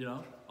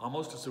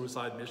almost a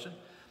suicide mission.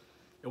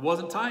 It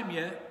wasn't time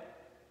yet.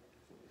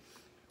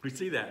 We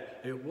see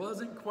that. It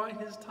wasn't quite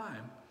his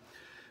time,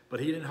 but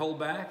he didn't hold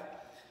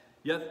back.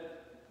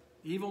 Yet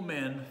evil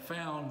men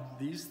found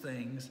these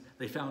things.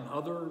 They found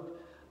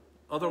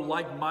other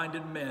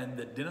like-minded men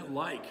that didn't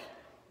like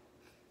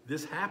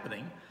this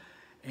happening,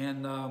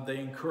 and they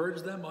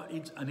encouraged them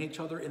on each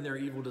other in their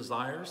evil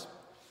desires.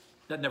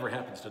 That never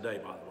happens today,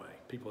 by the way.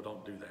 People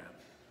don't do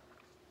that.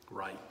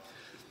 Right.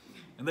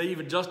 And they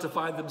even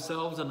justified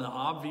themselves in an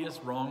obvious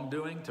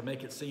wrongdoing to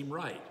make it seem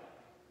right.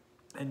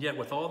 And yet,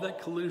 with all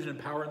that collusion and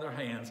power in their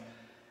hands,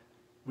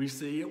 we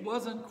see it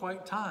wasn't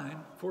quite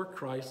time for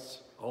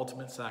Christ's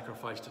ultimate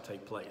sacrifice to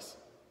take place.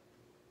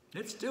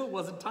 It still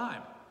wasn't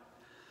time.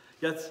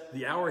 Yet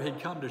the hour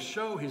had come to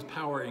show his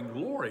power and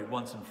glory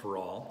once and for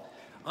all,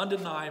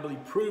 undeniably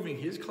proving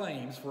his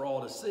claims for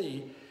all to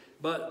see,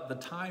 but the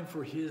time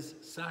for his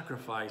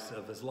sacrifice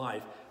of his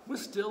life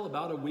was still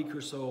about a week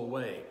or so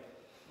away.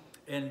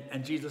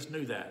 And Jesus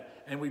knew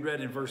that. And we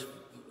read in verse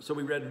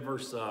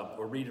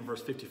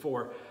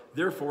 54,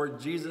 therefore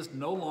Jesus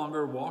no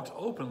longer walked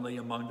openly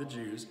among the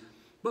Jews,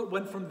 but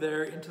went from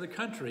there into the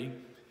country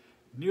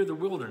near the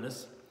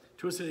wilderness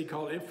to a city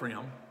called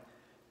Ephraim,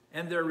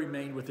 and there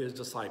remained with his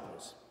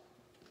disciples.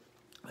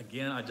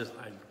 Again, I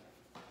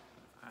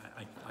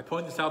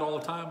point this out all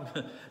the time.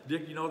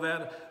 Dick, you know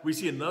that? We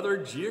see another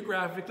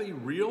geographically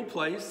real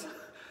place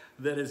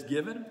that is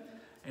given.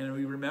 And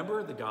we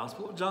remember the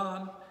Gospel of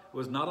John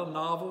was not a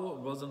novel. It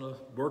wasn't a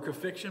work of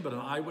fiction, but an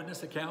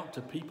eyewitness account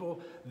to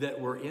people that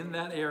were in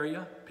that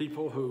area,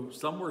 people who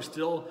some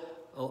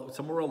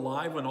were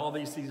alive when all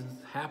these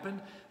seasons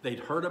happened. They'd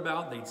heard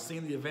about, they'd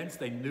seen the events,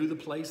 they knew the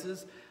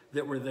places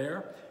that were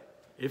there.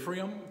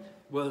 Ephraim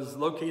was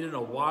located in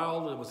a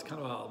wild,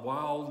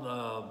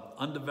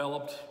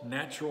 undeveloped,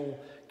 natural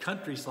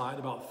countryside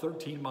about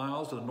 13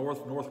 miles to the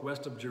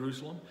northwest of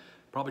Jerusalem.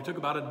 Probably took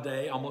about a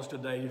day, almost a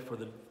day, for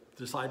the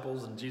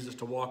disciples and Jesus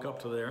to walk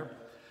up to there.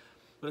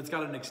 But it's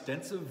got an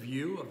extensive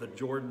view of the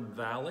Jordan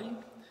Valley.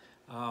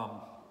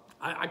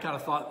 I kind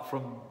of thought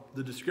from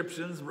the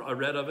descriptions I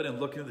read of it and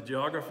looking at the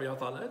geography, I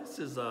thought, this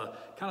is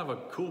kind of a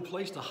cool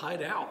place to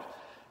hide out.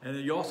 And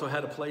then you also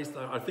had a place,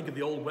 I think of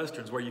the old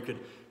Westerns, where you could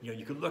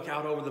look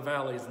out over the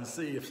valleys and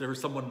see if there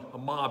was a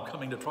mob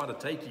coming to try to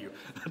take you,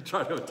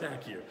 try to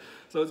attack you.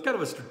 So it's kind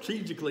of a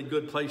strategically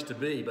good place to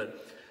be,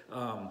 but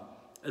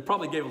it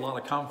probably gave a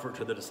lot of comfort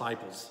to the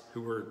disciples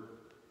who were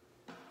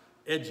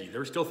edgy. They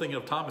were still thinking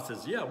of Thomas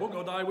as, yeah, we'll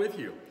go die with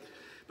you.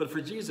 But for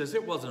Jesus,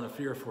 it wasn't a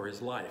fear for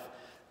his life.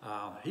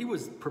 He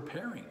was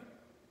preparing.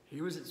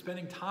 He was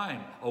spending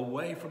time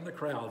away from the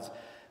crowds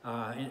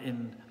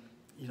in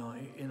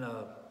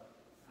a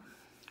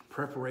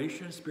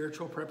preparation,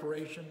 spiritual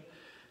preparation,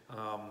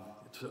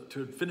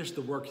 to finish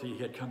the work that he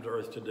had come to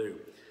earth to do.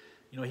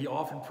 He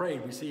often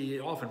prayed. We see he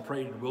often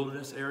prayed in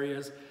wilderness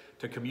areas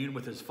to commune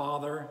with his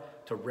Father,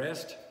 to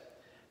rest,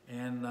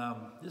 and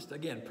just,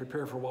 again,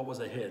 prepare for what was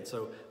ahead.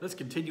 So let's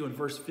continue in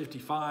verse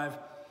 55.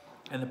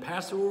 And the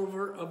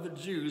Passover of the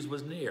Jews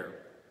was near.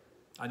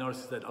 I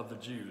noticed that of the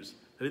Jews.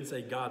 I didn't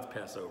say God's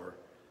Passover.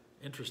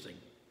 Interesting.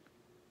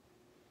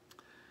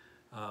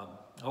 I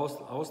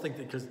always think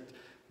that because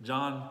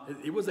John,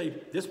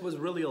 this was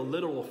really a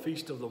literal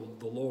feast of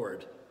the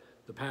Lord,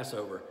 the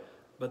Passover,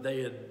 but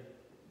they had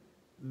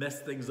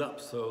messed things up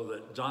so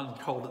that John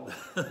called it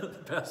the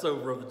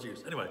Passover of the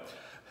Jews. Anyway,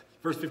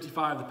 verse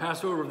 55, the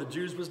Passover of the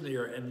Jews was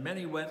near, and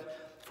many went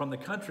from the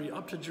country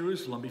up to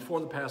Jerusalem before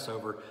the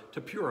Passover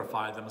to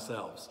purify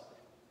themselves.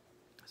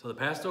 So the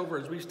Passover,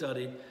 as we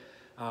studied,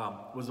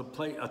 was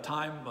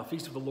a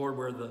feast of the Lord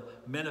where the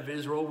men of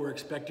Israel were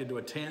expected to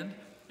attend.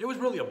 It was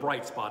really a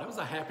bright spot. It was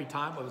a happy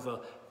time. It was a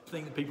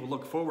thing that people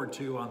look forward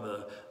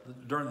to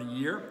during the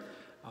year.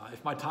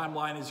 If my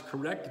timeline is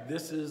correct,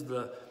 this is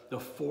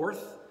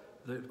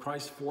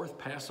Christ's fourth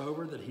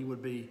Passover that he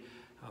would be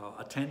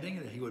attending,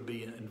 that he would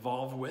be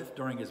involved with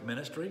during his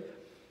ministry.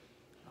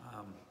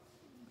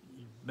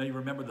 You may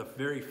remember the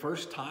very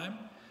first time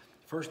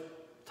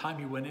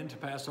he went into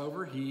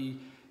Passover, he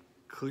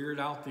cleared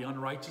out the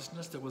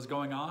unrighteousness that was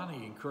going on.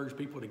 He encouraged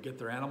people to get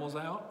their animals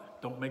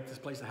out. Don't make this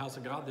place a house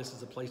of God. This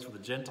is a place for the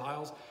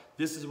Gentiles.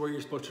 This is where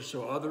you're supposed to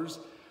show others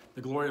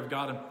the glory of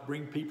God and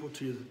bring people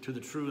to the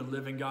true and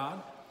living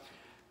God.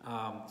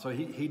 So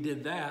he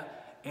did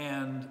that.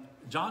 And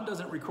John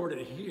doesn't record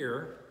it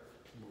here.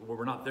 Well,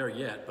 we're not there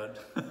yet, but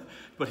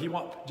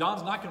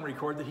John's not going to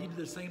record that he did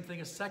the same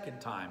thing a second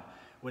time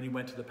when he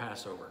went to the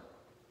Passover.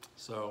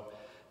 So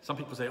some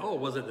people say, oh,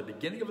 was it the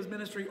beginning of his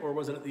ministry or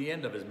was it at the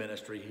end of his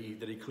ministry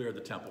that he cleared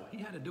the temple? He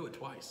had to do it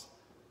twice.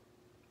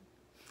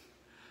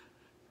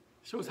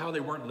 Shows how they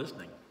weren't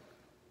listening.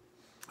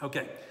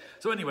 Okay,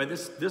 so anyway,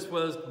 this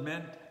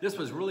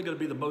was really going to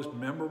be the most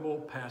memorable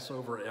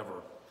Passover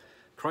ever.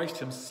 Christ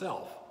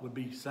himself would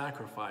be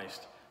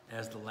sacrificed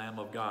as the Lamb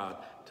of God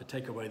to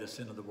take away the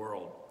sin of the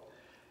world.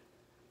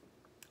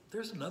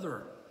 There's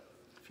another,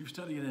 if you've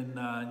studied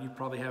you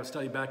probably have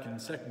studied back in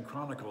 2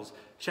 Chronicles,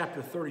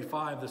 chapter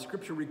 35, the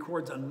scripture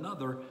records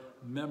another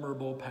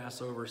memorable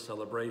Passover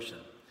celebration.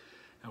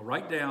 Now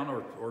write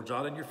down or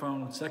jot in your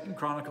phone 2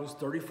 Chronicles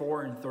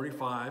 34 and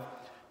 35.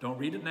 Don't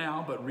read it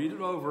now, but read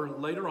it over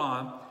later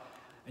on,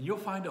 and you'll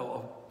find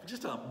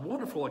just a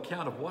wonderful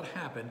account of what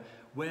happened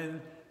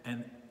when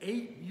an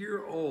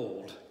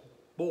 8-year-old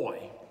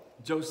boy,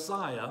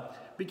 Josiah,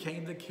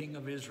 became the king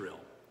of Israel.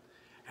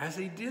 As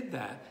he did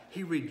that,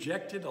 he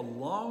rejected a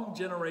long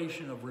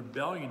generation of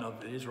rebellion of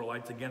the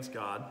Israelites against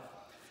God,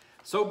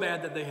 so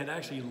bad that they had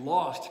actually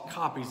lost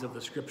copies of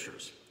the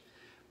scriptures.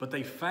 But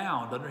they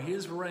found, under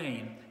his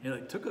reign,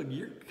 it took a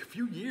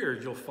few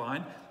years, you'll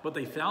find, but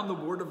they found the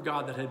word of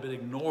God that had been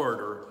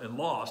ignored and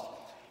lost,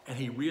 and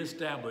he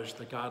reestablished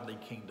the godly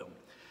kingdom.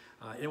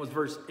 It was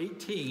verse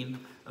 18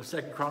 of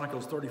 2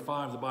 Chronicles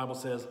 35, the Bible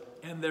says,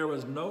 "And there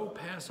was no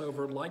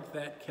Passover like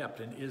that kept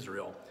in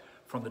Israel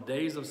from the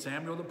days of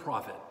Samuel the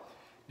prophet.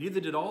 Neither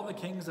did all the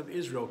kings of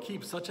Israel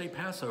keep such a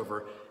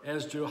Passover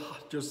as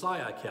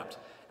Josiah kept,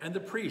 and the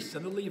priests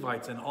and the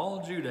Levites and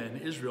all Judah and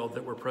Israel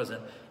that were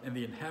present, and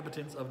the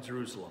inhabitants of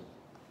Jerusalem."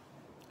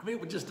 I mean,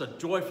 it was just a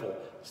joyful,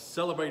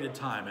 celebrated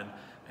time.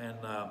 And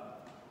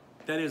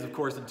that is, of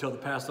course, until the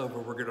Passover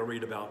we're going to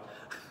read about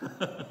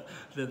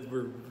that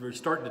we're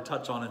starting to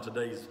touch on in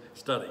today's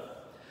study.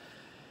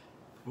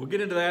 We'll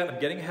get into that. I'm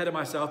getting ahead of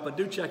myself, but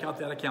do check out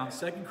that account,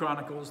 2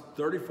 Chronicles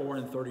 34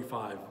 and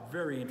 35.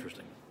 Very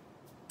interesting.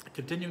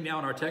 Continuing now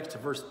in our text to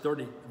verse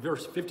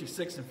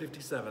 56 and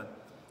 57.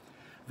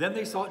 "Then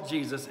they sought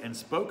Jesus and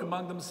spoke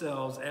among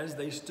themselves as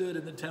they stood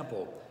in the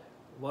temple.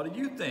 'What do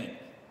you think,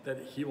 that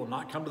he will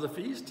not come to the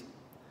feast?'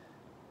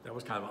 That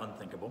was kind of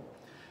unthinkable.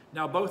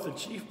 Now both the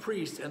chief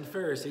priests and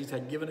Pharisees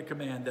had given a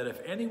command that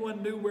if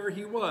anyone knew where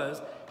he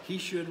was, he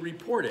should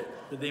report it,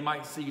 that they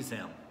might seize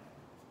him."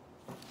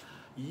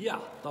 Yeah,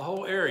 the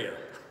whole area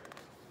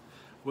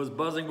was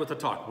buzzing with the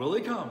talk. Will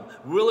he come?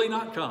 Will he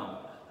not come?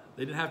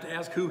 They didn't have to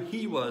ask who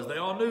he was. They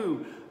all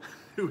knew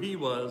who he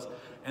was,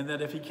 and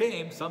that if he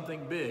came,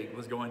 something big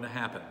was going to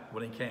happen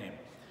when he came.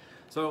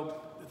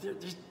 So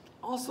there's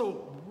also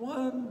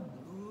one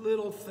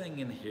little thing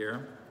in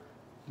here,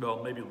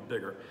 well, maybe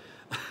bigger.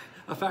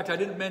 A fact I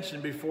didn't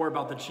mention before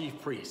about the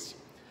chief priests,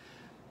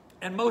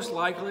 and most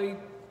likely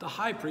the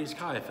high priest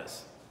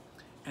Caiaphas,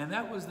 and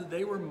that was that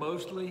they were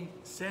mostly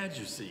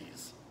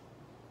Sadducees.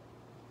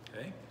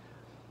 Okay?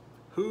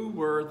 Who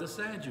were the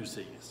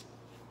Sadducees?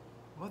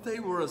 Well, they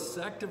were a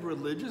sect of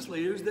religious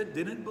leaders that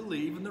didn't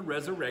believe in the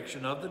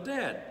resurrection of the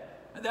dead.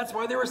 And that's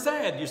why they were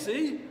sad, you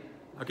see?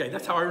 Okay,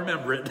 that's how I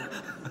remember it.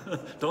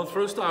 Don't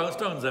throw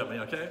stones at me,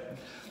 okay?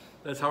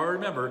 That's how I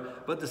remember.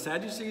 But the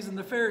Sadducees and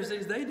the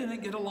Pharisees, they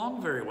didn't get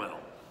along very well.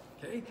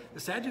 Okay? The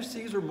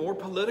Sadducees were more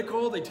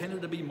political. They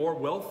tended to be more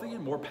wealthy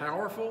and more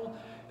powerful,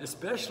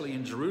 especially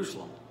in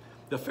Jerusalem.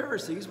 The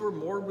Pharisees were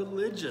more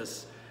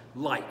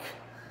religious-like.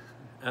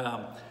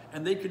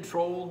 And they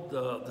controlled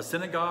the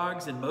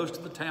synagogues in most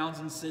of the towns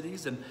and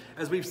cities. And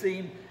as we've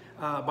seen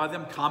by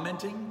them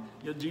commenting,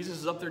 Jesus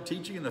is up there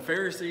teaching, and the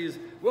Pharisees,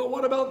 well,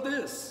 what about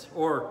this?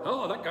 Or,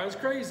 oh, that guy's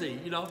crazy.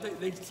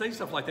 They say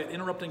stuff like that,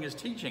 interrupting his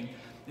teaching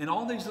in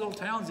all these little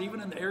towns, even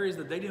in the areas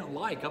that they didn't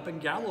like, up in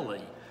Galilee.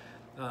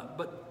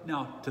 But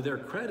now, to their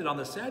credit, on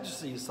the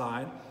Sadducees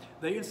side,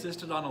 they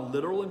insisted on a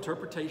literal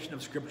interpretation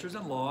of scriptures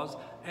and laws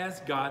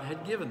as God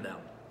had given them.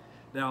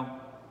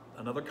 Now,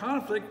 another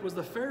conflict was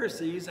the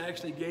Pharisees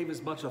actually gave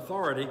as much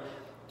authority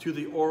to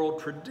the oral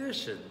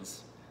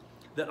traditions,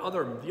 the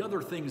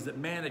other things that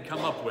man had come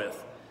up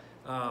with,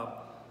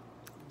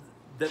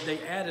 that they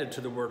added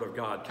to the Word of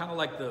God, kind of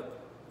like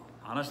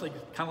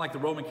the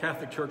Roman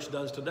Catholic Church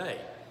does today.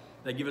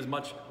 They give as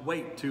much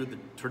weight to the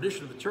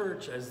tradition of the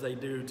church as they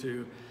do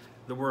to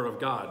the Word of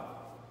God.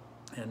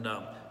 And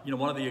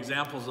one of the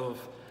examples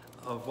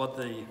of what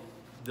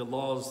the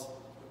laws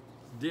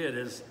did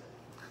is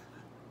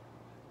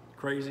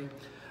crazy.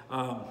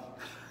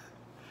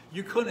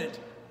 You couldn't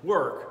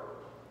work.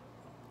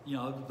 The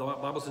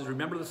Bible says,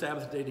 remember the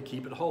Sabbath day to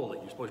keep it holy.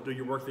 You're supposed to do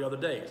your work the other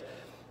days.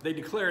 They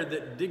declared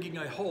that digging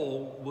a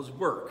hole was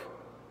work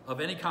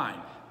of any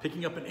kind.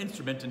 Picking up an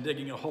instrument and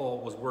digging a hole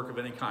was work of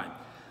any kind.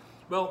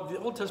 Well, the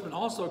Old Testament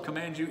also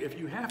commands you, if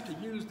you have to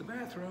use the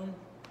bathroom,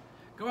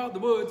 go out in the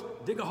woods,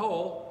 dig a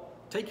hole,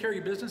 take care of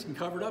your business and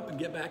cover it up and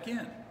get back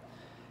in.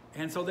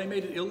 And so they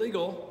made it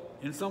illegal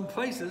in some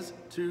places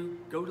to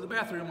go to the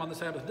bathroom on the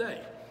Sabbath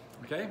day.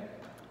 Okay?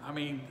 I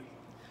mean,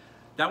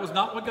 that was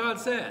not what God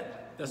said.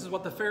 This is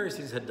what the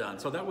Pharisees had done.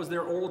 So that was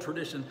their oral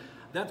tradition.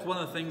 That's one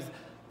of the things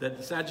that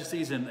the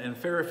Sadducees and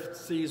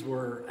Pharisees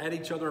were at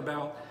each other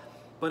about.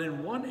 But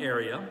in one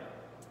area,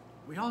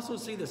 we also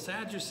see the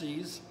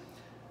Sadducees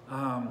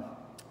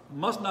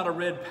must not have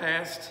read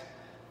past,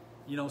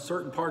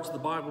 certain parts of the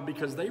Bible,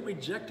 because they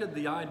rejected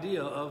the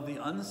idea of the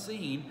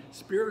unseen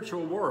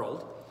spiritual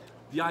world,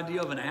 the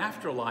idea of an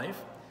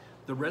afterlife,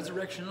 the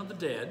resurrection of the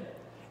dead,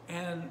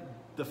 and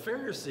the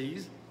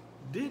Pharisees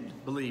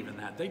did believe in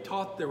that. They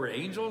taught there were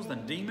angels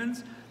and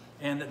demons,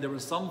 and that there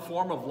was some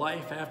form of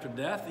life after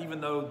death,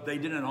 even though they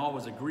didn't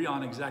always agree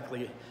on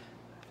exactly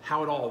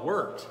how it all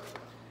worked.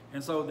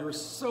 And so there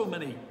was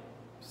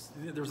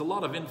a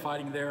lot of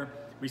infighting there.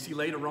 We see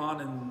later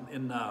on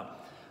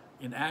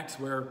in Acts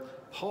where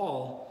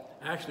Paul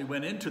actually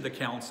went into the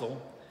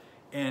council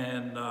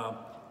and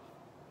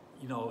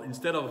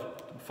instead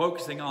of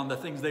focusing on the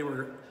things they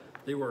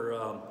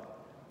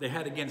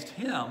had against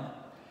him,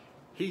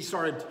 he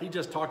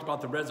just talked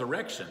about the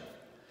resurrection.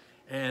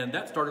 And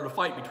that started a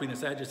fight between the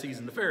Sadducees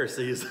and the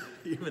Pharisees,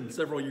 even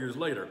several years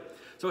later.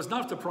 So it's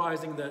not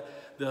surprising that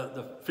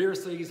the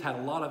Pharisees had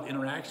a lot of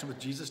interaction with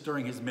Jesus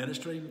during his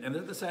ministry, and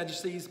that the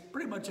Sadducees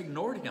pretty much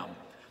ignored him,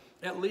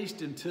 at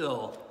least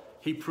until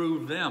he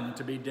proved them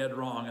to be dead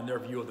wrong in their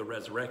view of the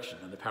resurrection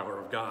and the power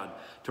of God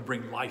to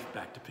bring life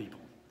back to people.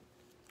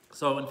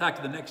 So in fact,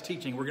 in the next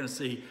teaching, we're going to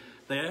see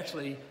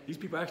these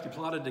people actually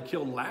plotted to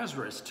kill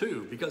Lazarus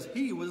too, because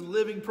he was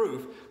living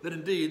proof that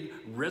indeed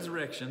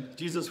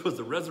Jesus was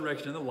the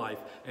resurrection and the life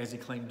as he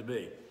claimed to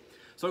be.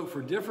 So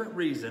for different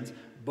reasons,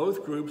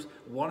 both groups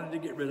wanted to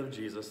get rid of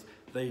Jesus.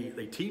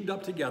 They teamed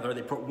up together.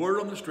 They put word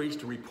on the streets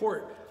to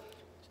report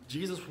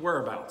Jesus'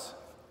 whereabouts.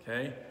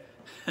 Okay?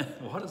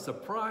 What a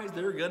surprise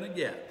they're going to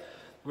get.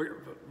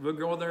 We'll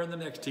go there in the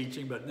next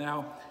teaching, but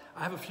now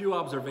I have a few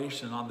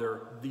observations on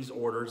these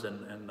orders,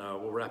 and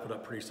we'll wrap it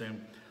up pretty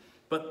soon.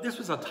 But this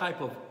was a type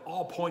of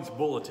all-points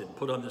bulletin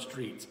put on the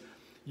streets,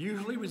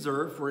 usually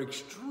reserved for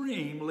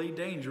extremely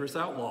dangerous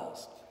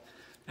outlaws.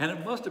 And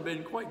it must have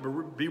been quite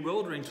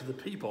bewildering to the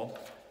people,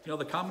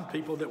 the common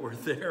people that were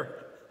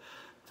there.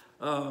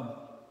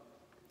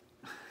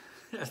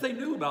 As they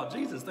knew about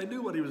Jesus, they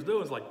knew what he was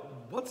doing. It's like,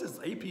 what's this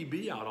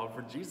APB out on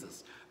for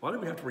Jesus? Why do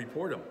we have to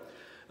report him?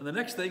 And the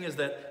next thing is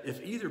that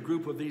if either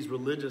group of these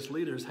religious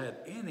leaders had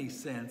any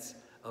sense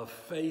of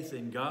faith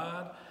in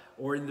God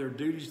or in their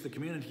duties to the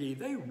community,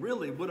 they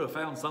really would have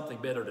found something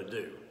better to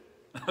do.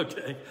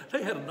 Okay?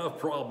 They had enough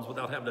problems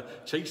without having to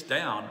chase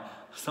down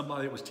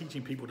somebody that was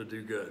teaching people to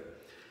do good.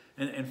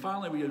 And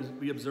finally,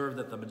 we observe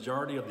that the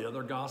majority of the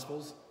other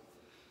Gospels,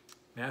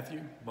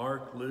 Matthew,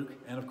 Mark, Luke,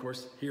 and of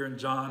course here in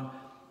John,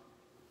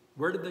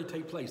 where did they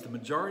take place? The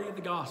majority of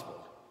the Gospel.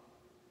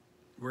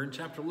 We're in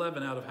chapter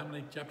 11 out of how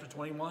many? Chapter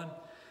 21?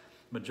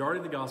 Majority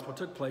of the Gospel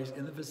took place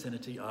in the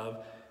vicinity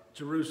of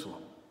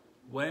Jerusalem.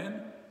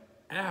 When?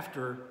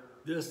 After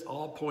this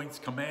all-points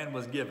command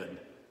was given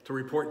to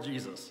report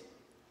Jesus.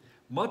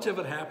 Much of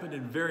it happened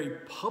in very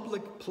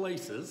public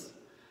places.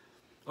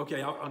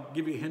 Okay, I'll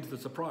give you a hint of the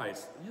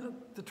surprise.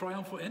 The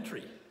triumphal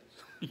entry.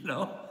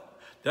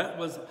 That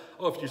was,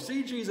 if you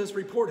see Jesus,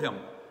 report him.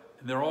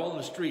 And they're all in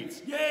the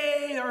streets.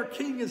 Yay, our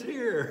king is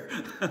here.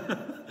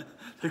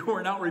 They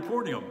weren't out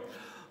reporting him.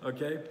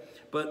 Okay,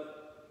 but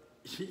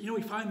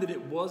we find that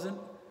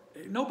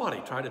nobody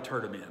tried to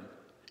turn him in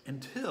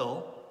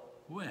until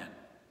when?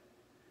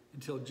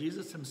 Until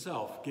Jesus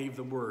himself gave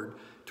the word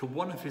to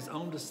one of his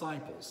own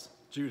disciples,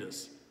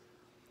 Judas,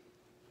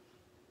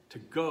 to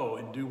go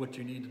and do what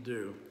you need to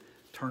do.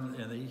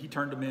 He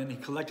turned them in. He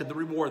collected the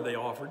reward they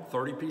offered,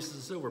 30 pieces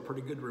of silver,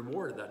 pretty good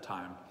reward at that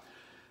time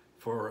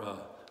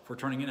for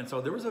turning in. And so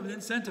there was an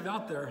incentive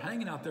out there,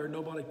 hanging out there.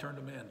 Nobody turned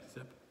him in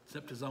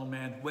except his own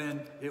man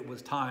when it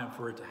was time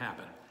for it to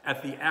happen.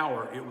 At the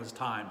hour it was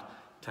timed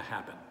to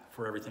happen,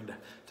 for everything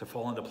to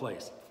fall into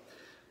place.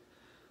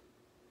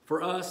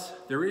 For us,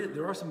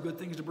 there are some good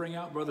things to bring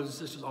out. Brothers and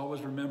sisters,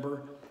 always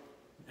remember,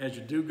 as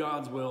you do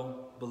God's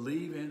will,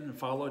 believe in and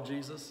follow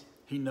Jesus.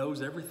 He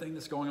knows everything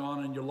that's going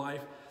on in your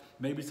life.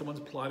 Maybe someone's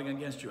plotting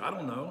against you. I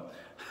don't know.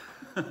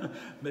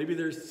 maybe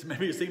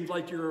it seems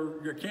like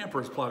your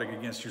camper is plotting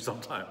against you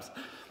sometimes.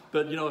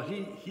 But God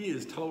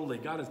is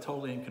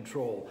totally in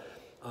control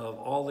of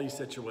all these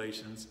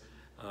situations.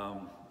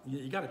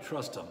 You got to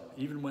trust him,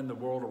 even when the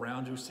world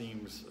around you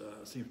seems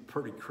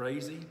pretty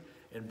crazy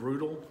and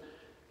brutal.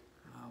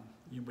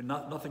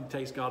 Nothing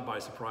takes God by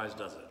surprise,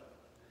 does it?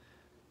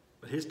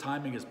 But his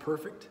timing is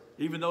perfect,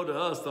 even though to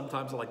us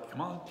sometimes like,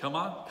 come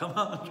on.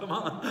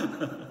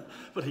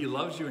 But he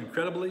loves you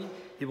incredibly.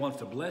 He wants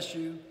to bless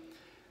you.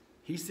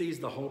 He sees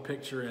the whole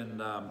picture,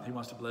 and he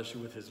wants to bless you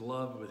with his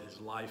love, with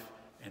his life,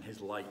 and his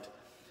light.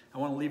 I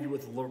want to leave you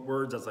with the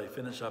words as I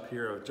finish up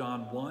here of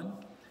John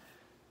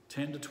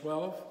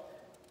 1:10-12.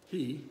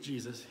 He,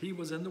 Jesus, he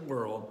was in the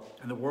world,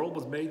 and the world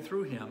was made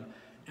through him,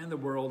 and the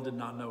world did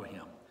not know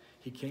him.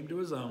 He came to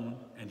his own,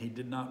 and his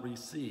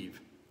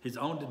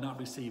own did not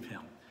receive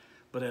him.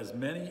 But as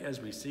many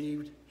as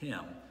received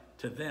him,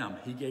 to them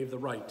he gave the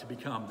right to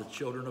become the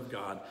children of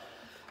God,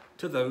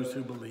 to those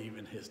who believe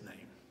in his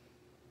name.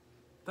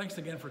 Thanks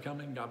again for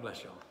coming. God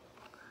bless y'all.